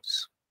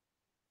themselves.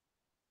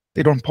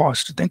 They don't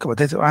pause to think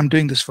about it. I'm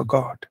doing this for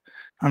God.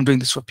 I'm doing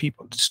this for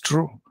people. It's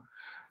true.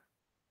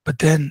 But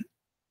then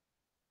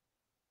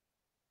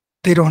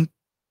they don't,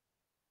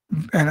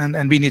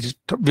 and we need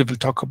to, we will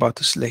talk about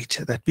this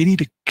later, that we need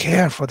to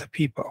care for the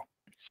people.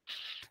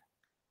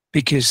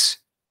 Because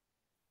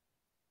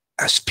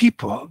as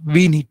people,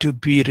 we need to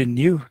be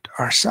renewed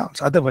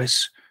ourselves.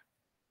 Otherwise,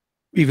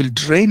 we will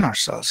drain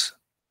ourselves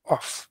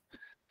of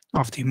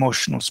the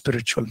emotional,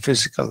 spiritual,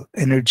 physical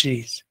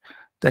energies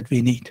that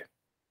we need.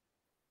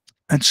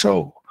 And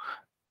so,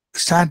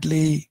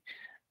 sadly,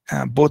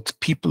 both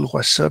people who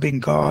are serving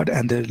God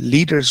and the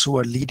leaders who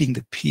are leading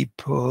the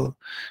people,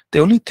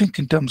 they only think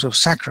in terms of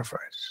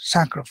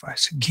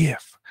sacrifice,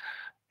 give.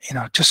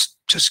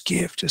 Just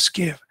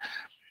give.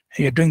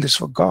 You're doing this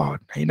for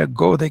God.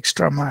 Go the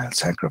extra mile,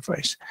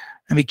 sacrifice.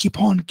 And we keep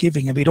on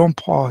giving, and we don't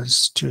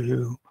pause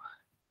to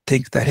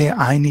think that, hey,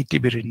 I need to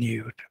be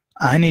renewed.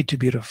 I need to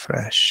be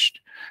refreshed.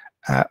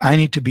 I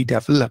need to be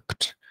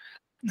developed.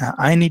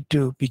 I need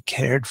to be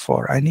cared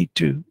for. I need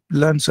to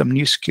learn some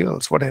new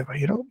skills, whatever,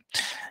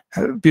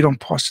 we don't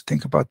pause to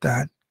think about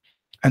that.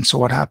 And so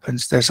what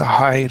happens, there's a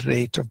high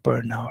rate of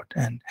burnout.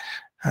 And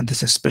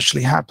this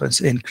especially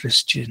happens in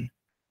Christian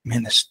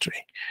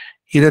ministry.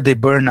 Either they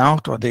burn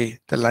out or the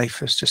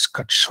life is just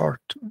cut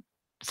short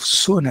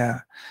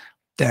sooner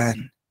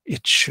than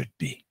it should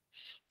be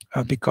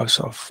because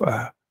of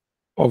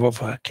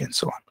overwork and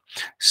so on.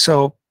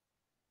 So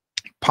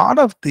part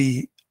of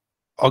the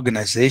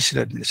organization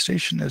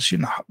administration is,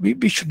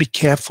 we should be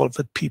careful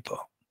with people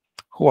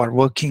who are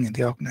working in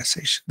the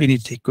organization. We need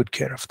to take good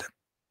care of them.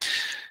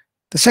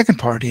 The second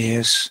part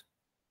is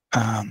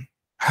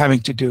having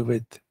to do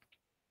with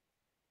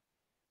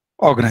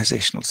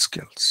organizational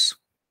skills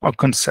or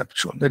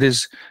conceptual. That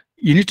is,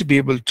 you need to be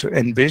able to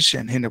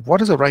envision,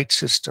 what is the right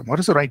system, what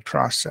is the right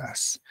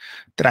process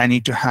that I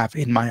need to have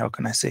in my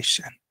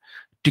organization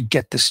to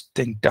get this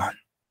thing done.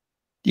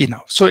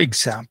 So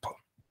example,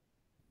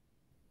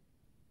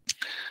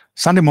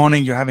 Sunday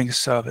morning, you're having a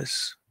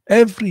service.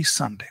 Every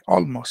Sunday,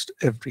 almost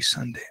every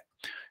Sunday,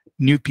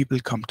 new people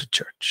come to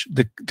church.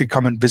 They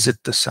come and visit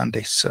the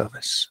Sunday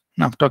service.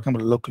 Now, I'm talking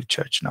about a local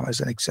church now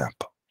as an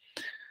example.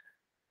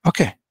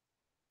 Okay,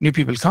 new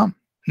people come.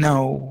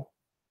 Now,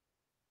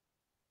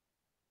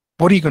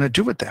 what are you going to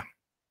do with them?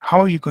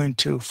 How are you going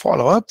to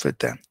follow up with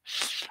them?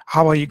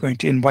 How are you going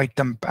to invite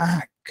them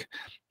back?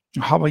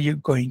 How are you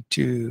going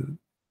to,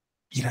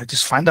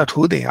 just find out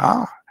who they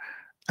are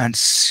and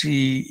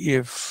see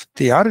if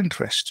they are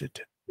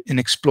interested in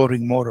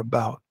exploring more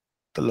about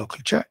the local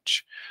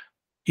church?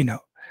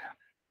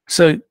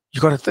 So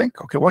you got to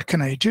think, okay, what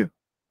can I do?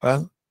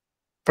 Well,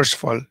 first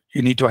of all,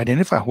 you need to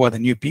identify who are the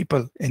new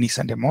people any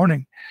Sunday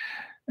morning.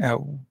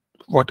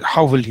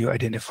 How will you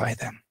identify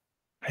them,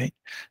 right?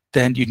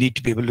 Then you need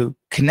to be able to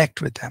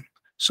connect with them.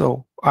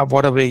 So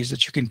what are ways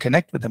that you can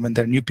connect with them when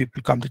there are new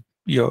people come to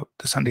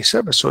the Sunday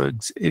service? So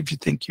if you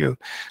think an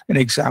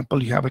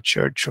example, you have a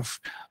church of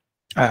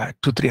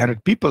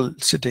 200-300 people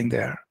sitting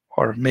there,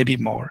 or maybe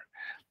more.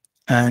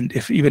 And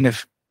even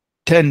if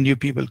 10 new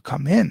people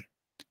come in,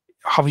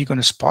 how are you going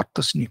to spot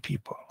those new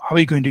people? How are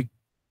you going to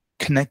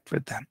connect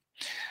with them?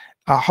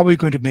 How are you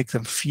going to make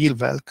them feel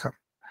welcome?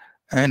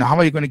 And how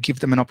are you going to give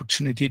them an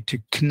opportunity to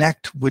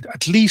connect with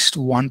at least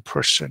one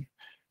person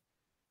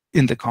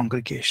in the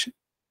congregation?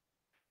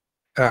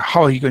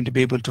 How are you going to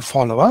be able to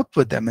follow up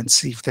with them and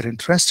see if they're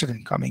interested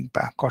in coming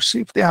back, or see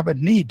if they have a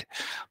need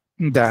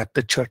that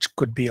the church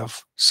could be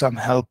of some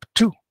help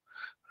to,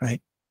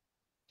 right?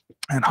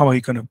 And how are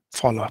you going to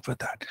follow up with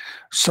that?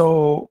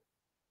 So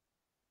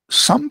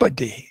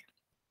somebody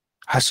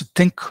has to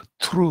think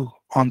through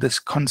on this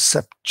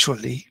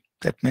conceptually.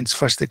 That means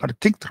first they're going to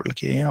think through,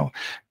 okay,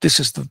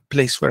 this is the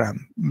place where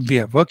we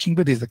are working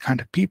with, these are the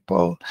kind of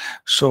people,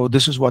 so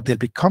this is what they'll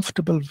be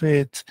comfortable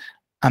with.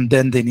 And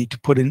then they need to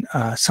put in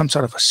some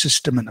sort of a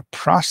system and a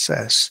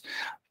process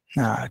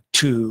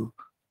to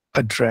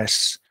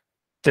address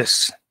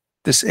this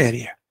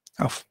area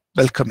of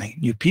welcoming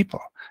new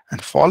people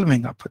and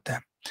following up with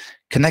them,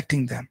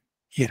 connecting them,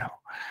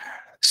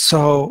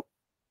 So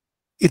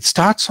it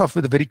starts off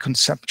with a very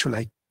conceptual,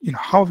 like,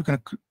 how are we going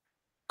to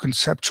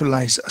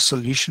conceptualize a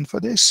solution for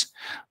this?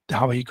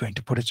 How are you going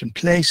to put it in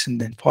place, and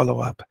then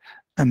follow up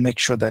and make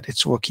sure that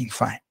it's working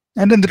fine?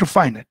 And then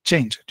refine it,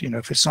 change it.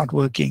 If it's not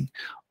working,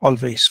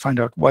 always find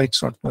out why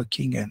it's not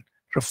working and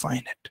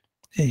refine it.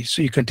 Okay,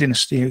 so you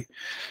continuously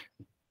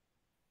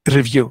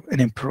review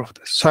and improve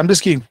this. So I'm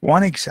just giving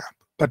one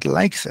example, but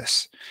like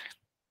this,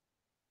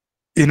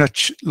 in a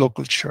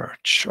local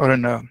church or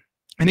in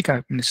any kind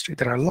of ministry,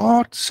 there are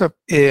lots of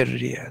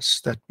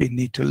areas that we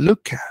need to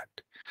look at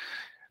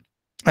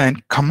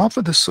and come up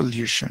with a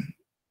solution,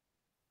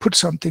 put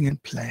something in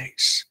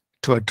place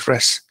to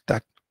address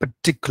that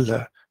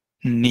particular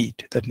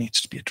need that needs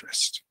to be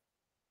addressed.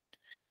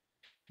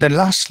 Then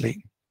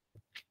lastly,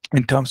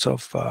 in terms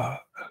of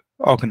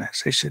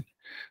organization,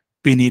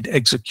 we need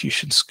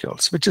execution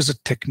skills, which is a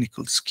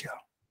technical skill.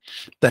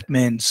 That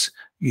means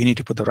you need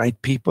to put the right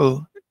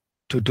people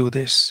to do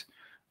this.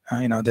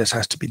 There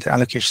has to be the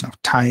allocation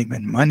of time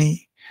and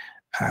money,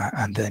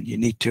 and then you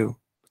need to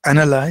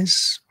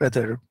analyze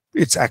whether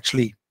it's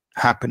actually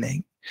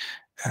happening.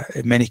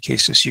 In many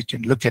cases, you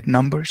can look at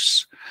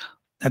numbers,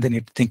 and then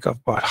you think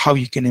about how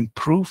you can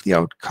improve the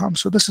outcome.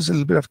 So this is a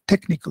little bit of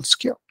technical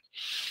skill.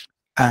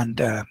 And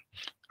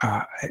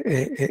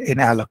in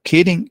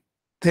allocating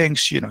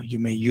things, you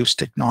may use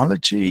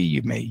technology,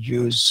 you may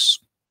use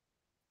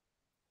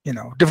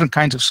different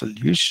kinds of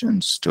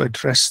solutions to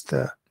address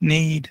the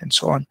need and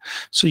so on.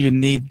 So you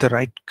need the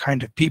right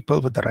kind of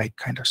people with the right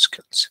kind of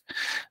skills.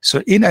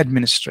 So in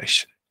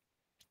administration,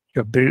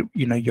 you're doing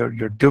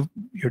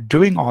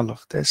all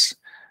of this,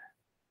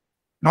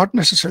 not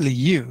necessarily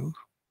you,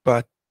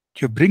 but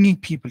you're bringing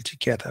people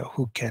together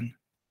who can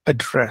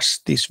address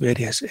these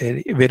various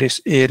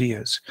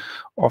areas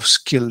of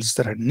skills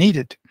that are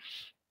needed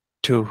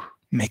to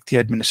make the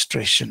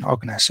administration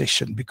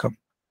organization become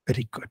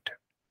very good.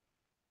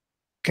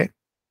 Okay.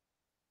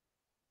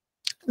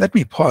 Let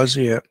me pause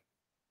here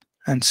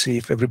and see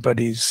if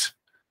everybody's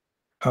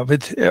are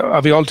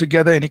we all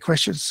together? Any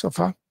questions so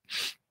far?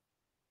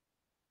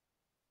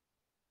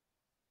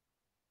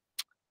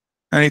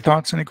 Any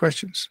thoughts, any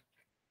questions?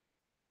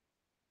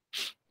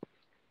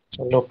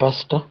 Hello,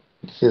 Pastor.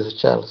 This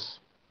is Charles.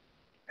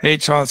 Hey,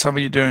 Charles, how are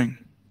you doing?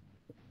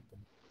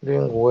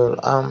 Doing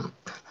well.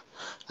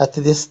 At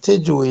the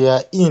stage we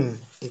are in,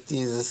 it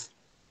is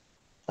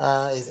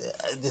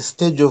the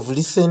stage of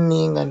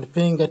listening and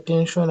paying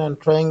attention and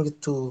trying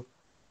to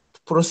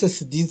process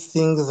these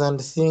things and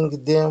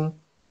seeing them,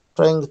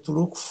 trying to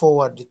look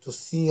forward to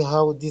see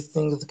how these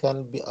things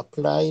can be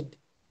applied.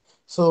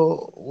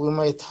 So we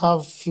might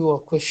have fewer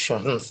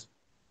questions.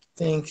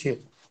 Thank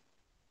you.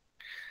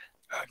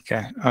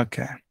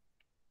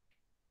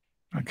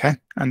 Okay,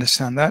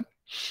 understand that.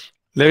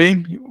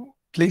 Larry,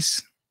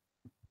 please.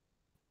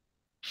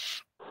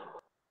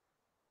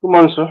 Good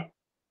morning, sir.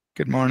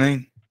 Good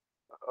morning.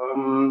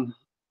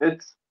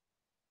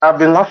 I've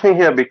been laughing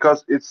here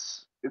because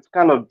it's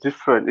kind of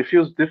different. It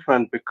feels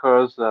different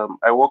because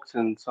I worked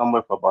in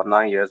somewhere for about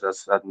 9 years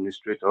as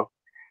administrator,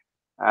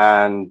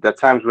 and there are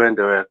times when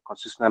there were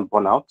consistent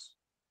burnouts,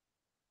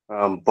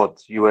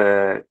 but you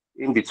were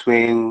in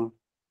between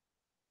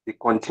the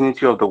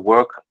continuity of the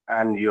work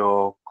and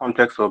your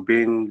context of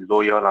being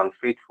loyal and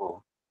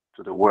faithful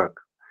to the work.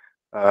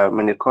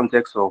 In the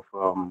context of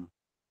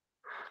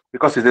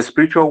because it's a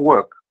spiritual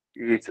work,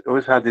 it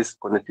always had this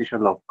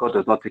connotation of God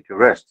does not take a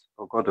rest,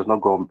 or God does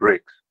not go on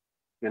breaks.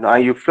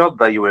 And you felt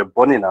that you were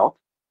burning out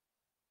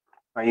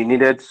and you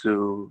needed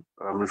to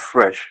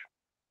refresh.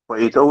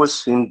 But it always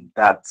seemed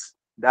that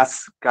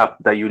gap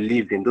that you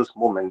lived in those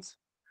moments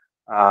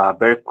are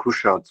very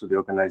crucial to the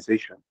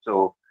organization.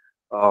 So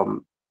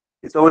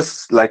it's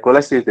always like, well,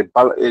 let's say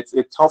it's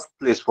a tough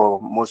place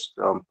for most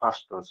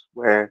pastors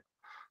where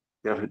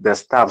their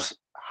staffs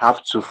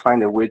have to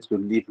find a way to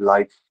live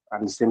life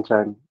and at the same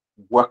time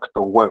work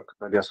the work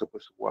that they're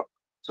supposed to work.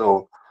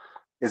 So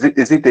is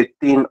it a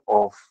thing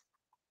of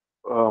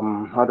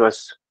how do I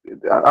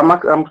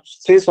I'm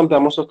saying something.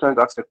 I'm also trying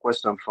to ask a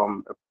question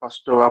from a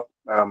pastoral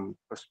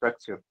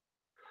perspective.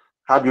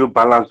 How do you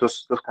balance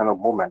those kind of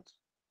moments?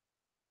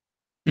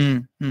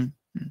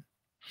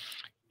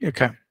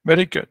 Okay,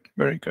 very good,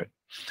 very good.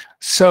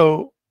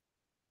 So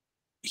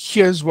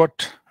here's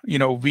what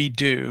we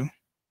do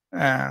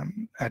at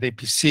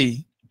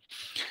APC.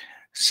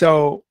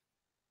 So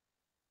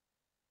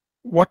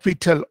what we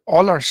tell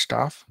all our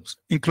staff,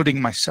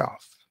 including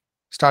myself,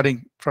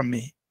 starting from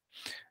me,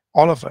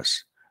 all of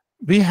us,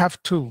 we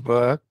have to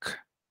work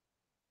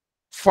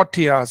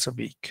 40 hours a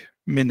week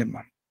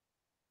minimum.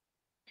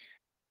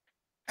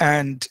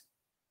 And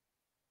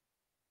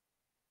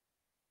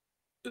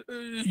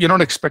you're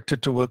not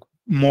expected to work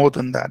more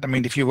than that. I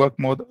mean, if you work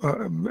more,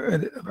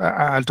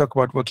 I'll talk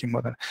about working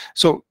more than.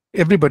 So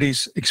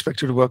everybody's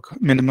expected to work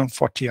minimum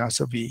 40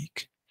 hours a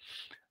week.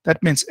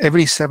 That means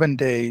every 7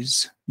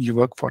 days you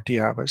work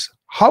 40 hours.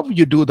 How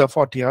you do the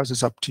 40 hours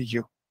is up to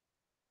you,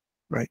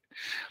 right?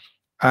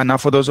 And now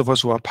for those of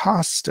us who are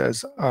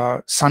pastors,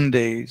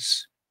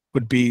 Sundays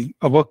would be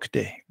a work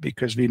day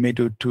because we may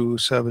do 2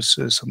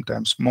 services,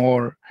 sometimes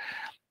more.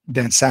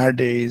 Then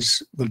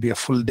Saturdays will be a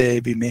full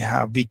day. We may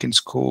have weekend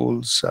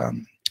schools,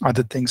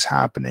 other things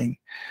happening.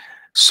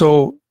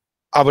 So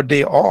our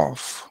day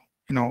off,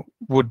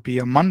 would be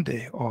a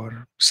Monday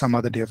or some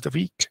other day of the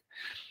week.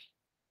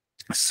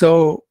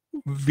 So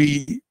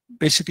we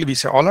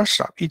say all our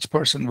staff, each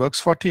person works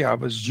 40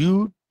 hours.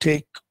 You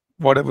take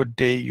whatever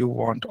day you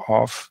want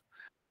off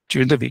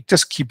during the week.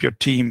 Just keep your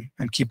team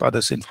and keep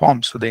others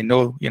informed so they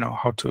know,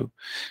 how to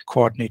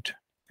coordinate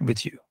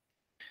with you.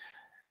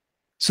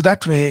 So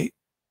that way,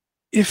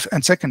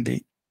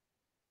 secondly,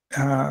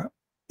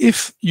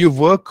 if you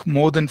work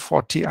more than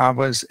 40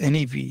 hours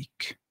any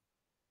week,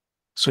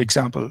 so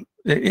example,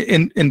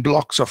 in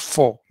blocks of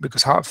 4,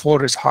 because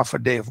 4 is half a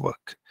day of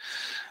work.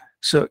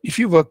 So if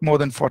you work more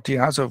than 40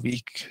 hours a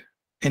week,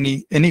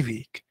 any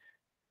week,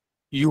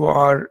 you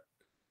are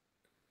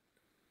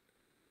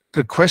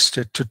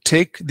requested to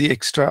take the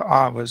extra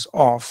hours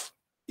off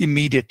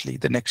immediately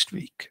the next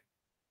week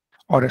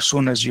or as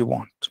soon as you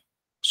want.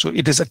 So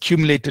it is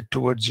accumulated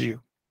towards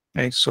you.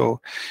 Right?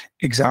 So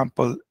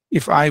example,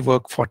 if I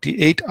work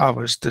 48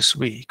 hours this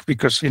week,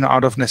 because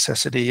out of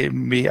necessity,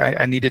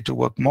 I needed to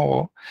work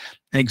more.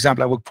 An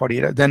example, I work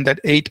 48, then that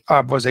 8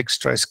 hours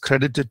extra is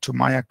credited to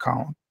my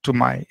account,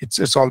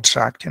 it's all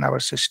tracked in our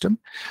system.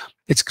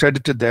 It's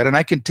credited there, and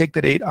I can take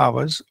that 8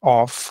 hours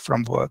off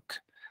from work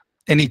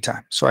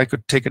anytime. So I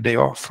could take a day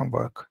off from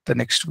work the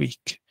next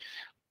week.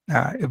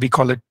 We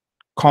call it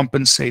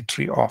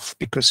compensatory off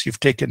because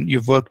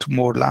you've worked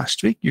more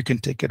last week, you can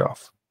take it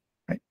off,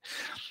 right?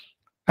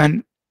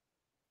 And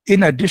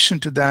in addition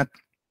to that,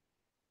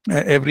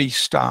 every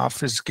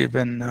staff is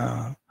given,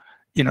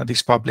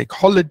 these public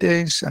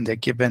holidays, and they're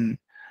given,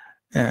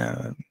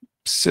 my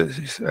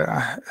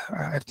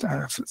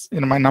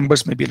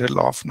numbers may be a little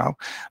off now,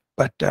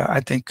 but I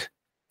think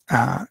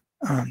 5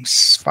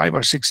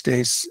 or 6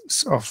 days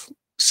of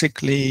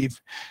sick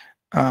leave,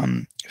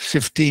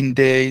 15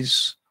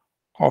 days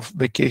of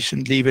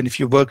vacation leave, and if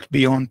you worked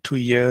beyond 2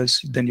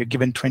 years, then you're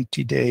given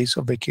 20 days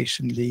of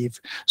vacation leave.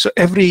 So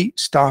every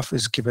staff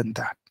is given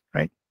that,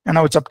 right? And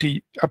now it's up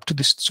to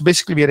this. So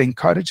basically, we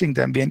encourage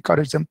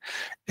them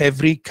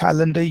every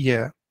calendar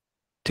year,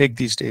 take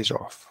these days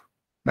off,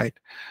 right?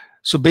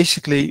 So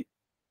basically,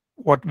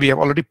 what we have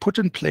already put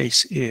in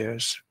place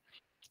is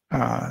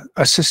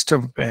a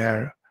system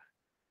where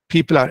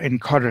people are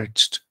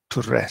encouraged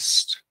to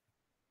rest,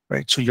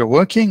 right? So you're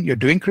working, you're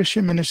doing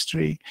Christian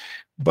ministry,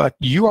 but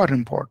you are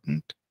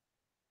important.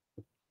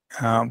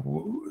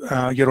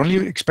 You're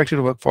only expected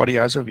to work 40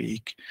 hours a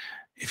week.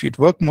 If you'd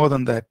work more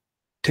than that,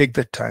 take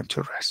the time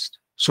to rest.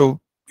 So,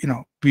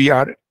 we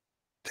are,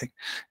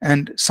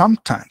 and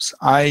sometimes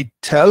I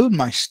tell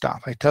my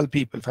staff, I tell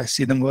people, if I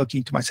see them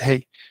working too much,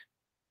 hey,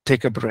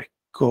 take a break,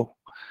 go.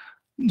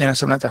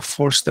 Sometimes I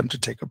force them to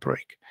take a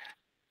break.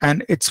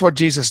 And it's what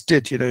Jesus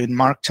did, in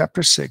Mark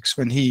chapter 6,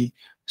 when he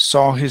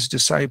saw his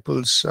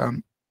disciples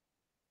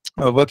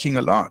working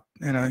a lot,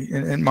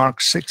 in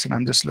Mark 6, and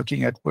I'm just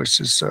looking at verse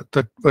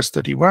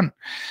 31,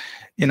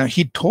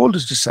 he told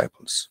his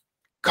disciples,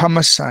 come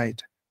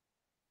aside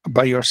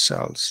by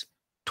yourselves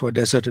to a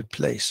deserted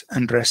place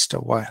and rest a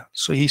while.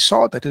 So he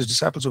saw that his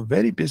disciples were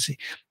very busy.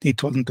 He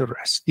told them to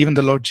rest. Even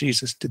the Lord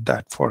Jesus did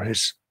that for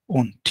his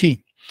own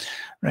team,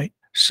 right?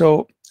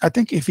 So I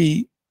think if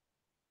we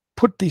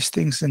put these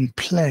things in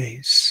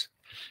place,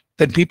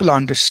 then people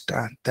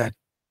understand that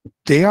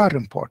they are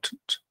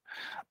important.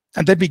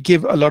 And then we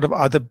give a lot of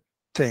other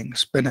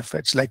things,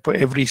 benefits, like for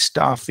every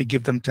staff, we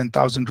give them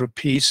 10,000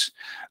 rupees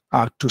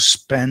to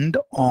spend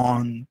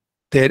on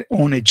their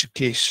own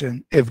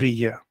education every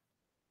year.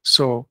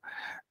 So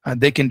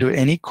they can do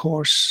any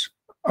course,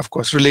 of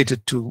course,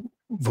 related to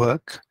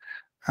work,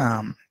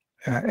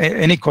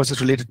 any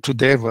courses related to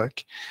their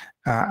work,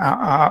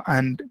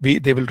 and they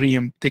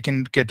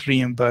can get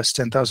reimbursed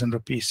 10,000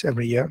 rupees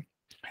every year.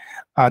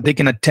 They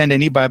can attend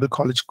any Bible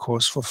college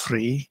course for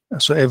free.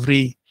 So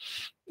every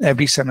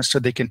every semester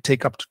they can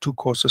take up to 2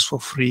 courses for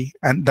free,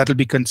 and that'll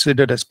be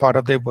considered as part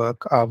of their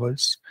work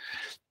hours.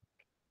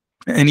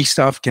 Any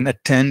staff can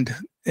attend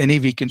any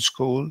weekend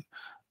school,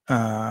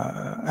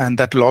 and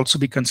that will also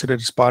be considered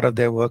as part of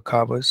their work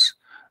hours.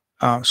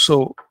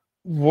 So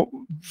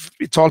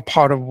it's all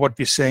part of what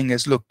we're saying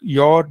is, look,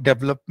 your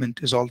development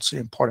is also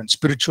important.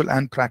 Spiritual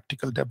and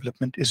practical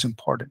development is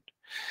important.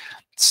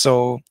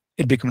 So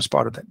it becomes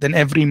part of that. Then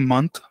every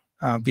month,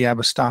 we have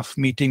a staff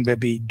meeting where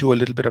we do a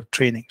little bit of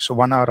training. So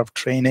 1 hour of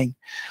training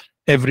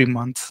every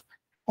month,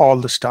 all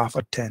the staff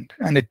attend.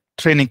 And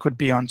training could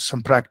be on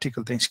some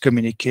practical things,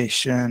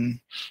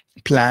 communication,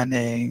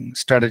 planning,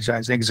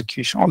 strategizing,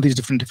 execution, all these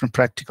different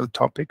practical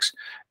topics.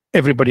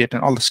 Everybody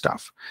attend, all the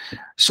staff.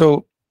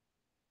 So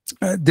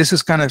this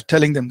is kind of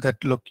telling them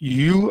that, look,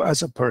 you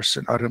as a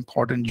person are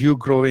important. You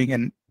growing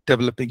and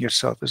developing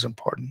yourself is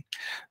important.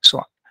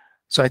 So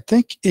I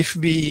think if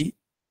we,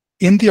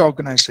 in the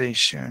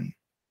organization,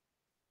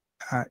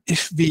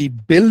 if we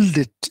build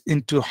it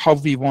into how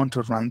we want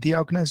to run the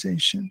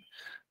organization,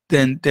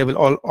 then they will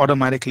all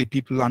automatically,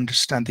 people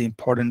understand the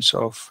importance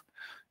of,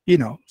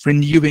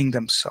 renewing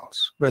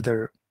themselves,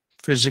 whether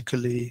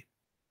physically,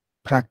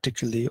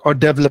 practically, or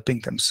developing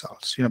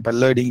themselves, by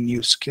learning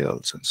new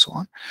skills and so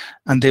on.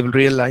 And they will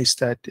realize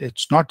that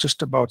it's not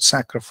just about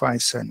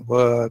sacrifice and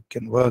work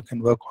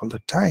all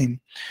the time,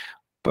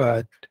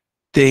 but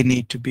they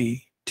need to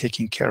be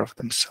taking care of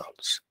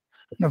themselves.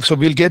 So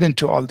we'll get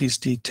into all these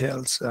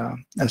details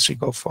as we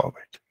go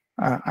forward.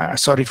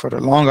 Sorry for a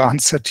long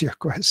answer to your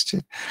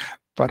question,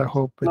 but I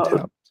hope it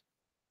helped.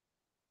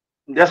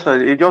 Yes,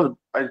 sir.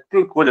 I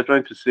think what you're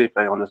trying to say, if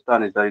I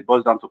understand, is that it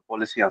boils down to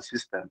policy and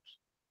systems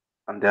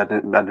and the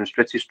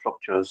administrative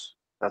structures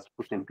that's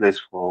put in place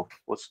for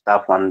both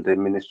staff and the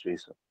ministry.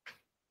 So.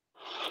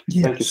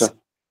 Yes. Thank you, sir.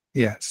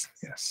 Yes.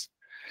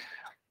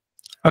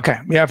 Okay,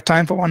 we have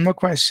time for one more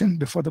question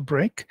before the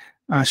break.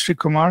 Sri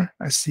Kumar,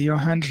 I see your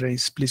hand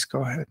raised. Please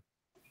go ahead.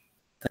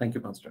 Thank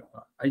you, Pastor.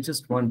 I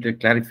just want a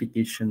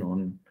clarification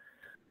on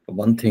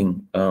one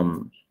thing.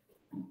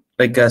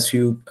 Like as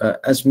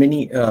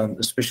many,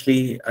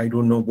 especially I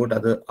don't know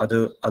about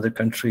other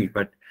country,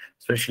 but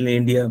especially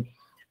India,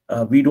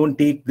 we don't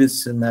take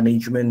this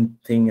management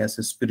thing as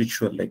a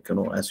spiritual, like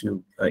as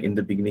you in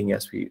the beginning,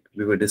 as we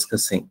were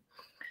discussing.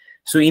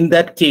 So in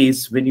that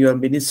case, when you are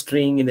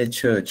ministering in a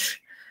church,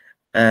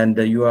 and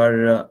you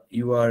are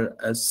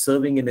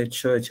serving in a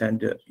church,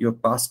 and your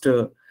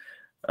pastor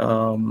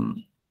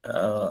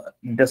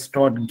does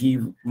not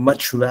give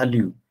much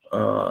value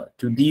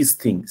to these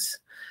things,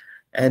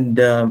 and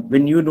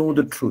when you know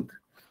the truth,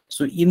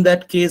 so in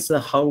that case,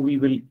 how we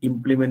will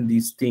implement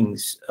these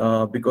things,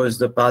 because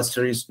the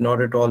pastor is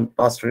not at all,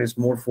 pastor is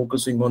more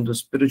focusing on the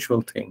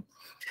spiritual thing,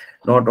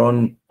 not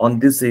on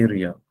this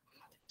area.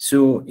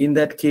 So in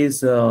that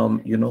case,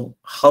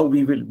 how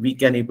we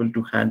can able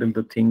to handle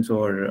the things,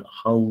 or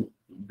how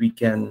we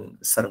can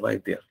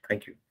survive there.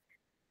 Thank you.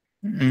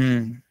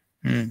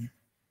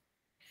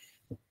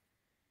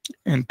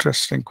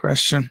 Interesting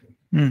question.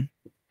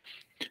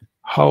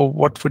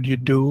 What would you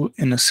do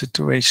in a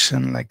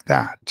situation like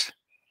that?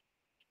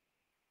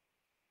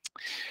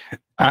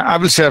 I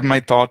will share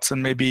my thoughts,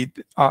 and maybe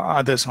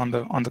others in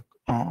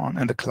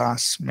the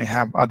class may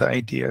have other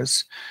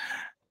ideas.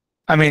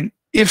 I mean,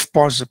 if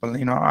possible,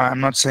 I'm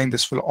not saying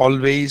this will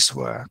always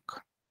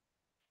work,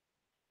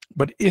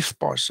 but if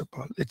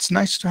possible, it's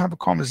nice to have a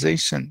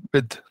conversation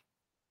with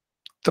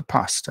the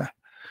pastor,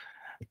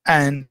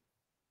 and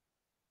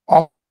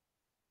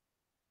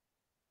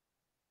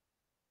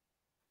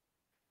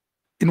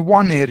in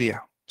one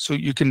area. So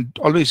you can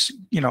always,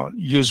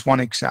 use one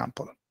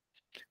example.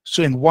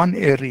 So in one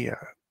area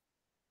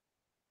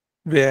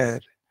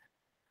where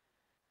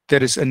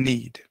there is a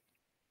need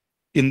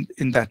in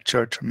that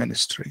church or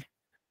ministry,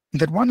 in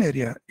that one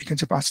area, you can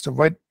say, Pastor,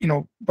 why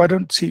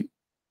don't see,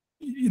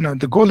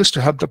 the goal is to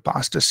help the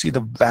pastor see the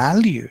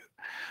value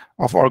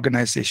of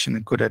organization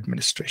and good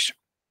administration,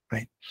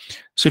 right?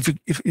 So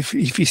if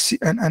he see,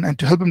 and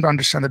to help him to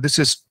understand that this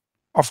is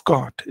of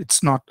God,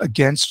 it's not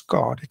against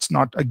God, it's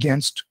not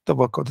against the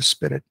work of the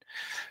Spirit,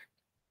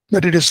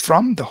 but it is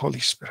from the Holy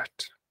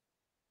Spirit.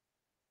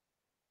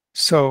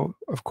 So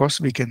of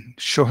course we can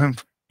show him,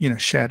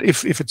 share,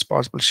 if it's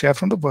possible, share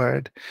from the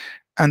Word,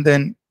 and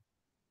then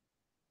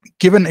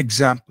give an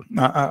example,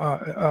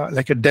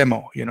 like a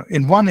demo,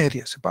 in one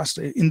area. So,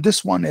 Pastor, in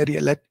this one area,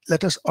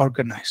 let us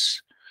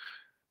organize,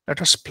 let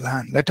us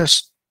plan, let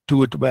us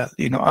do it well.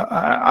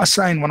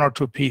 Assign 1 or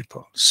 2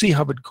 people, see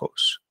how it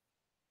goes.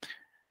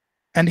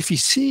 And if he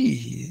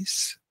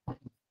sees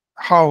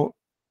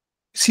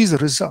the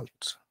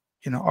result,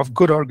 of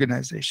good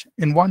organization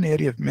in one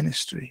area of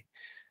ministry,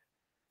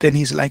 then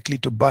he's likely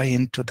to buy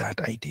into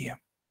that idea,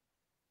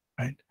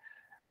 right?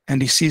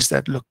 And he sees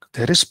that, look,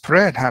 there is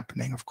prayer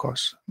happening, of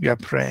course. We are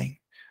praying.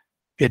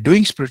 We are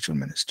doing spiritual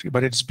ministry,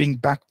 but it's being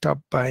backed up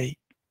by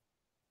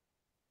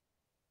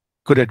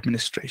good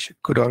administration,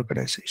 good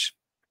organization.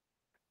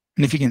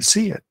 And if he can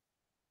see it,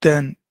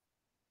 then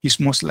he's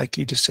most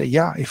likely to say,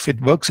 yeah, if it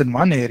works in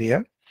one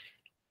area,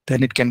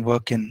 then it can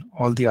work in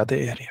all the other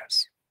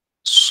areas.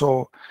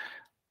 So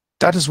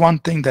that is one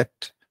thing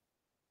that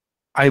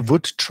I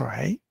would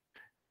try,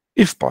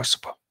 if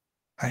possible,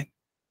 right,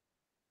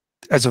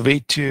 as a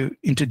way to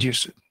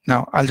introduce it.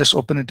 Now, I'll just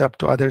open it up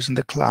to others in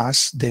the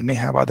class. They may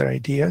have other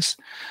ideas.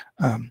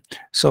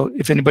 So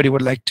if anybody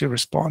would like to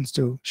respond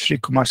to Sri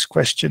Kumar's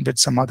question with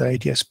some other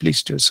ideas,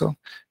 please do so.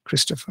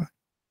 Christopher.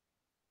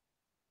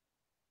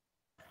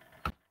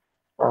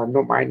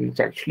 No, mine is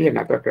actually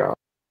another.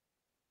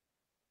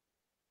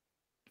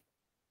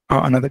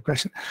 Another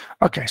question.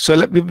 Okay,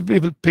 so we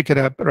will pick it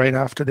up right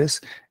after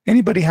this.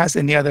 Anybody has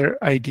any other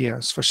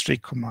ideas for Sri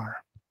Kumar?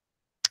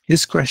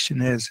 His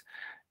question is,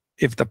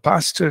 if the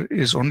pastor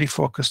is only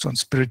focused on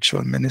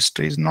spiritual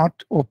ministry, is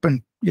not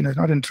open,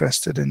 not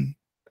interested in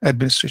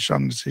administration,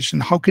 organization,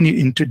 how can you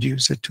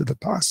introduce it to the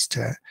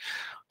pastor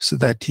so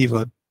that he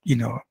will,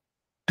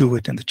 do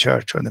it in the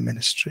church or the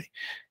ministry?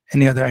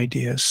 Any other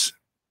ideas?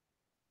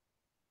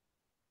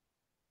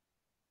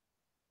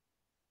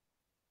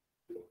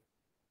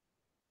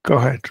 Go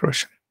ahead,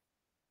 Roshan.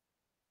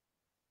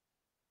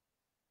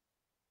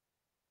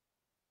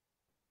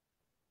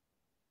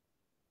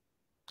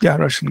 Yeah,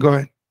 Roshan, go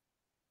ahead.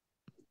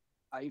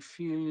 I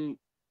feel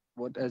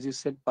as you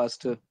said,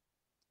 Pastor,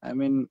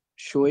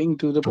 showing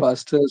to the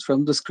pastors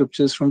from the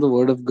scriptures, from the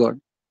Word of God,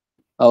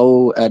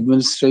 how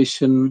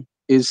administration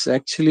is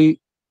actually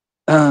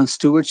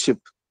stewardship,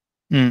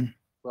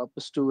 proper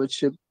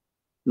stewardship,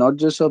 not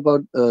just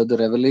about the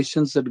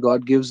revelations that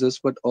God gives us,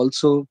 but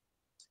also,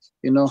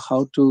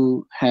 how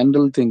to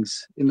handle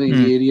things in the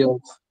area of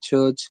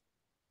church.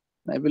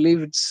 I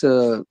believe it's,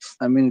 it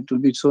will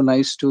be so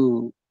nice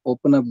to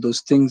open up those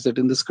things that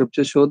in the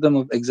scripture show them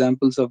of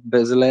examples of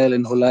Bezalel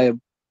and Holiab,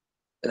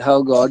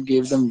 how God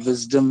gave them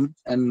wisdom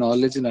and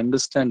knowledge and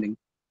understanding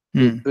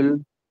to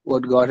build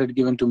what God had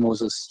given to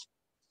Moses.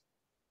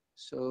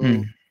 So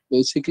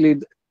basically,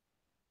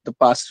 the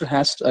pastor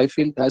has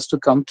to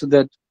come to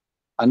that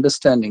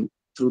understanding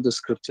through the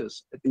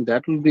scriptures. I think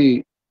that will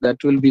be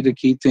the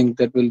key thing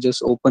that will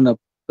just open up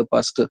the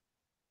pastor.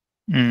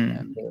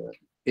 And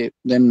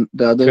then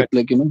the other,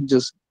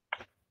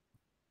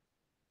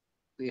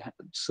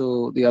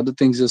 so the other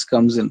things just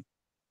comes in.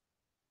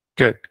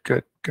 Good.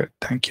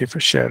 Thank you for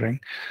sharing.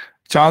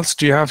 Charles,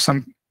 do you have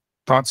some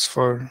thoughts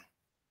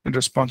in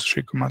response to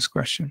Sri Kumar's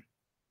question?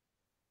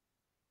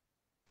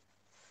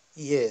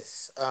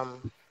 Yes.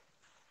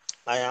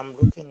 I am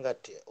looking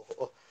at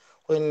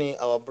when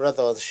our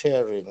brother was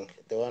sharing,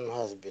 the one who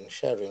has been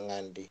sharing,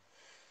 and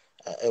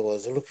I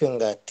was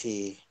looking at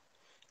the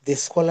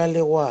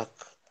scholarly work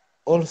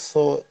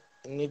also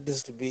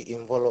needs to be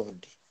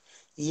involved.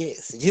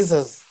 Yes,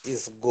 Jesus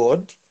is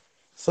God,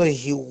 so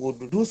he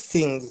would do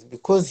things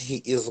because he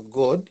is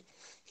God.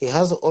 He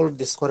has all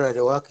the scholarly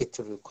work it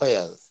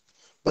requires.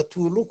 But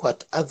we look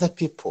at other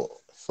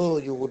people. So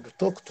you would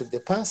talk to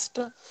the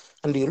pastor,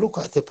 and you look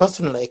at a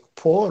person like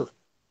Paul.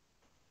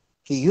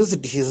 He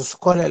used his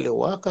scholarly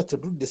work to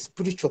do the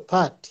spiritual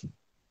part.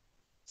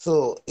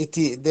 So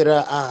there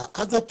are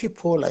other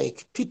people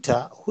like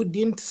Peter who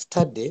didn't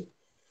study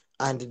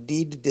and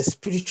did the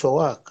spiritual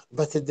work,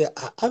 but there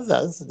are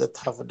others that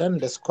have done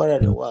the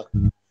scholarly work.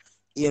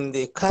 In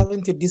the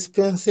current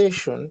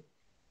dispensation,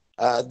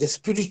 the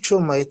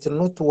spiritual might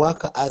not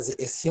work as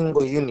a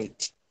single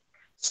unit.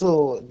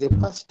 So the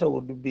pastor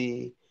would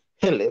be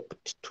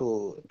helped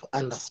to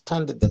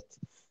understand that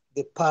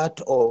the part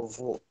of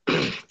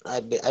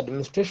the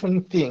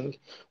administration thing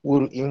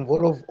will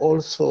involve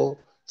also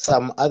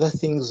some other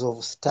things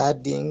of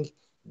studying,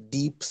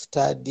 deep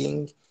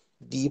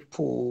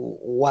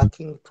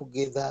working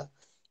together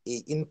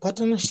in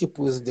partnership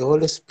with the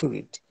Holy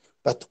Spirit,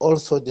 but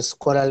also the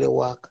scholarly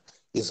work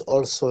is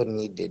also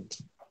needed.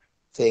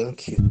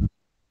 Thank you.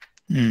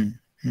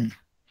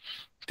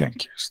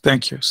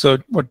 Thank you. So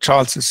what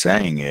Charles is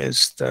saying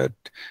is that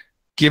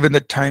given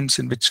the times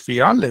in which we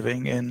are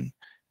living in,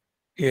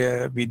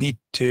 we need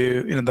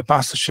to, the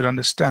pastor should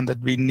understand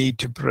that we need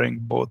to bring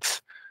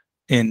both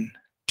in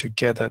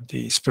together,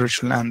 the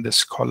spiritual and the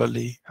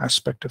scholarly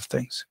aspect of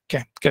things.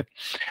 Okay, good.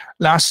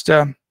 Last,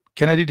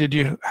 Kennedy, did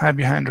you have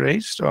your hand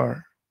raised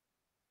or?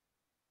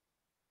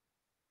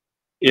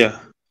 Yeah.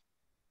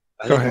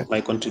 Go ahead.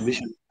 My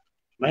contribution.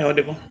 Am I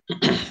audible?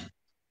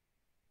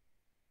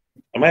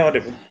 Am I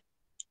audible?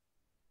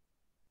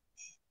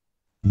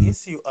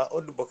 Yes, you are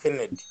audible,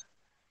 Kennedy.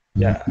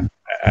 Yeah,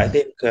 I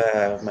think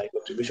my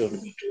contribution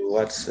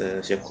towards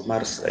Sheikh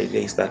Kumar's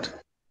idea is that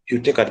you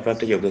take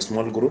advantage of the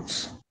small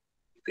groups.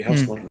 If you have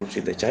small groups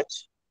in the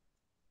church,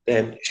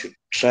 then you should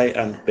try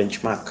and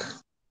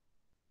benchmark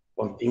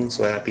on things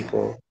where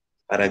people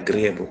are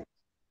agreeable.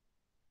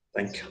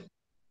 Thank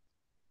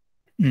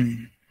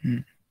you.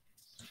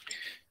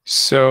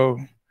 So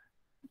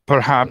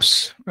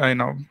perhaps, I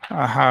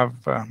have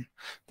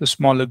the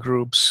smaller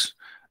groups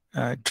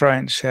try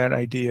and share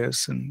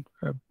ideas and,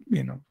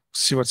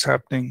 see what's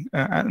happening,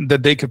 and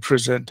that they could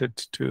present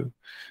it to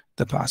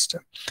the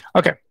pastor.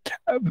 Okay,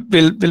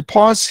 we'll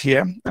pause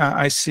here.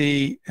 I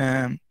see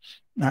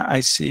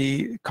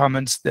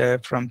comments there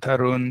from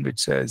Tarun, which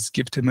says,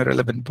 give him a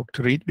relevant book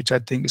to read, which I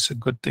think is a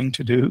good thing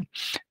to do.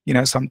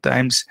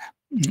 Sometimes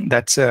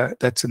that's a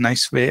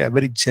nice way, a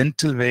very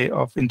gentle way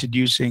of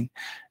introducing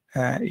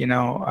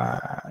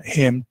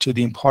him to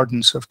the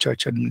importance of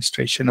church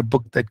administration, a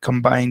book that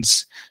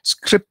combines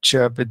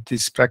scripture with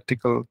these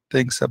practical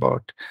things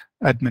about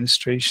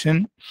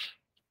administration.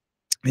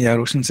 Yeah,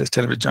 Roshan says,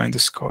 tell him to join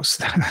this course.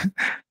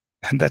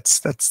 And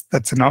that's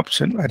an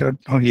option. I don't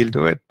know he'll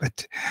do it,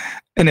 but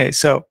anyway,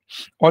 so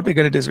what we're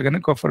going to do is we're going to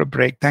go for a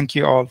break. Thank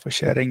you all for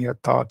sharing your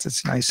thoughts.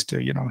 It's nice to,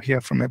 hear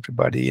from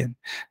everybody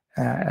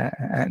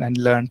and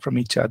learn from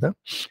each other.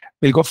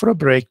 We'll go for a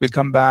break. We'll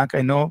come back.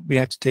 I know we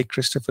have to take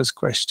Christopher's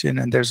question,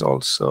 and there's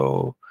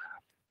also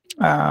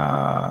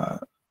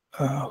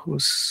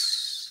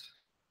who's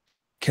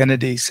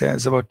Kennedy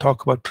says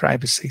talk about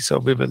privacy. So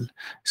we will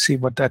see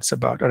what that's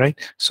about. All right.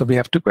 So we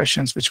have 2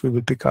 questions which we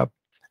will pick up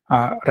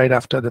right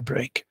after the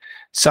break.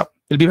 So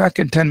we'll be back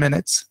in 10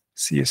 minutes.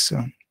 See you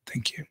soon.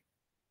 Thank you.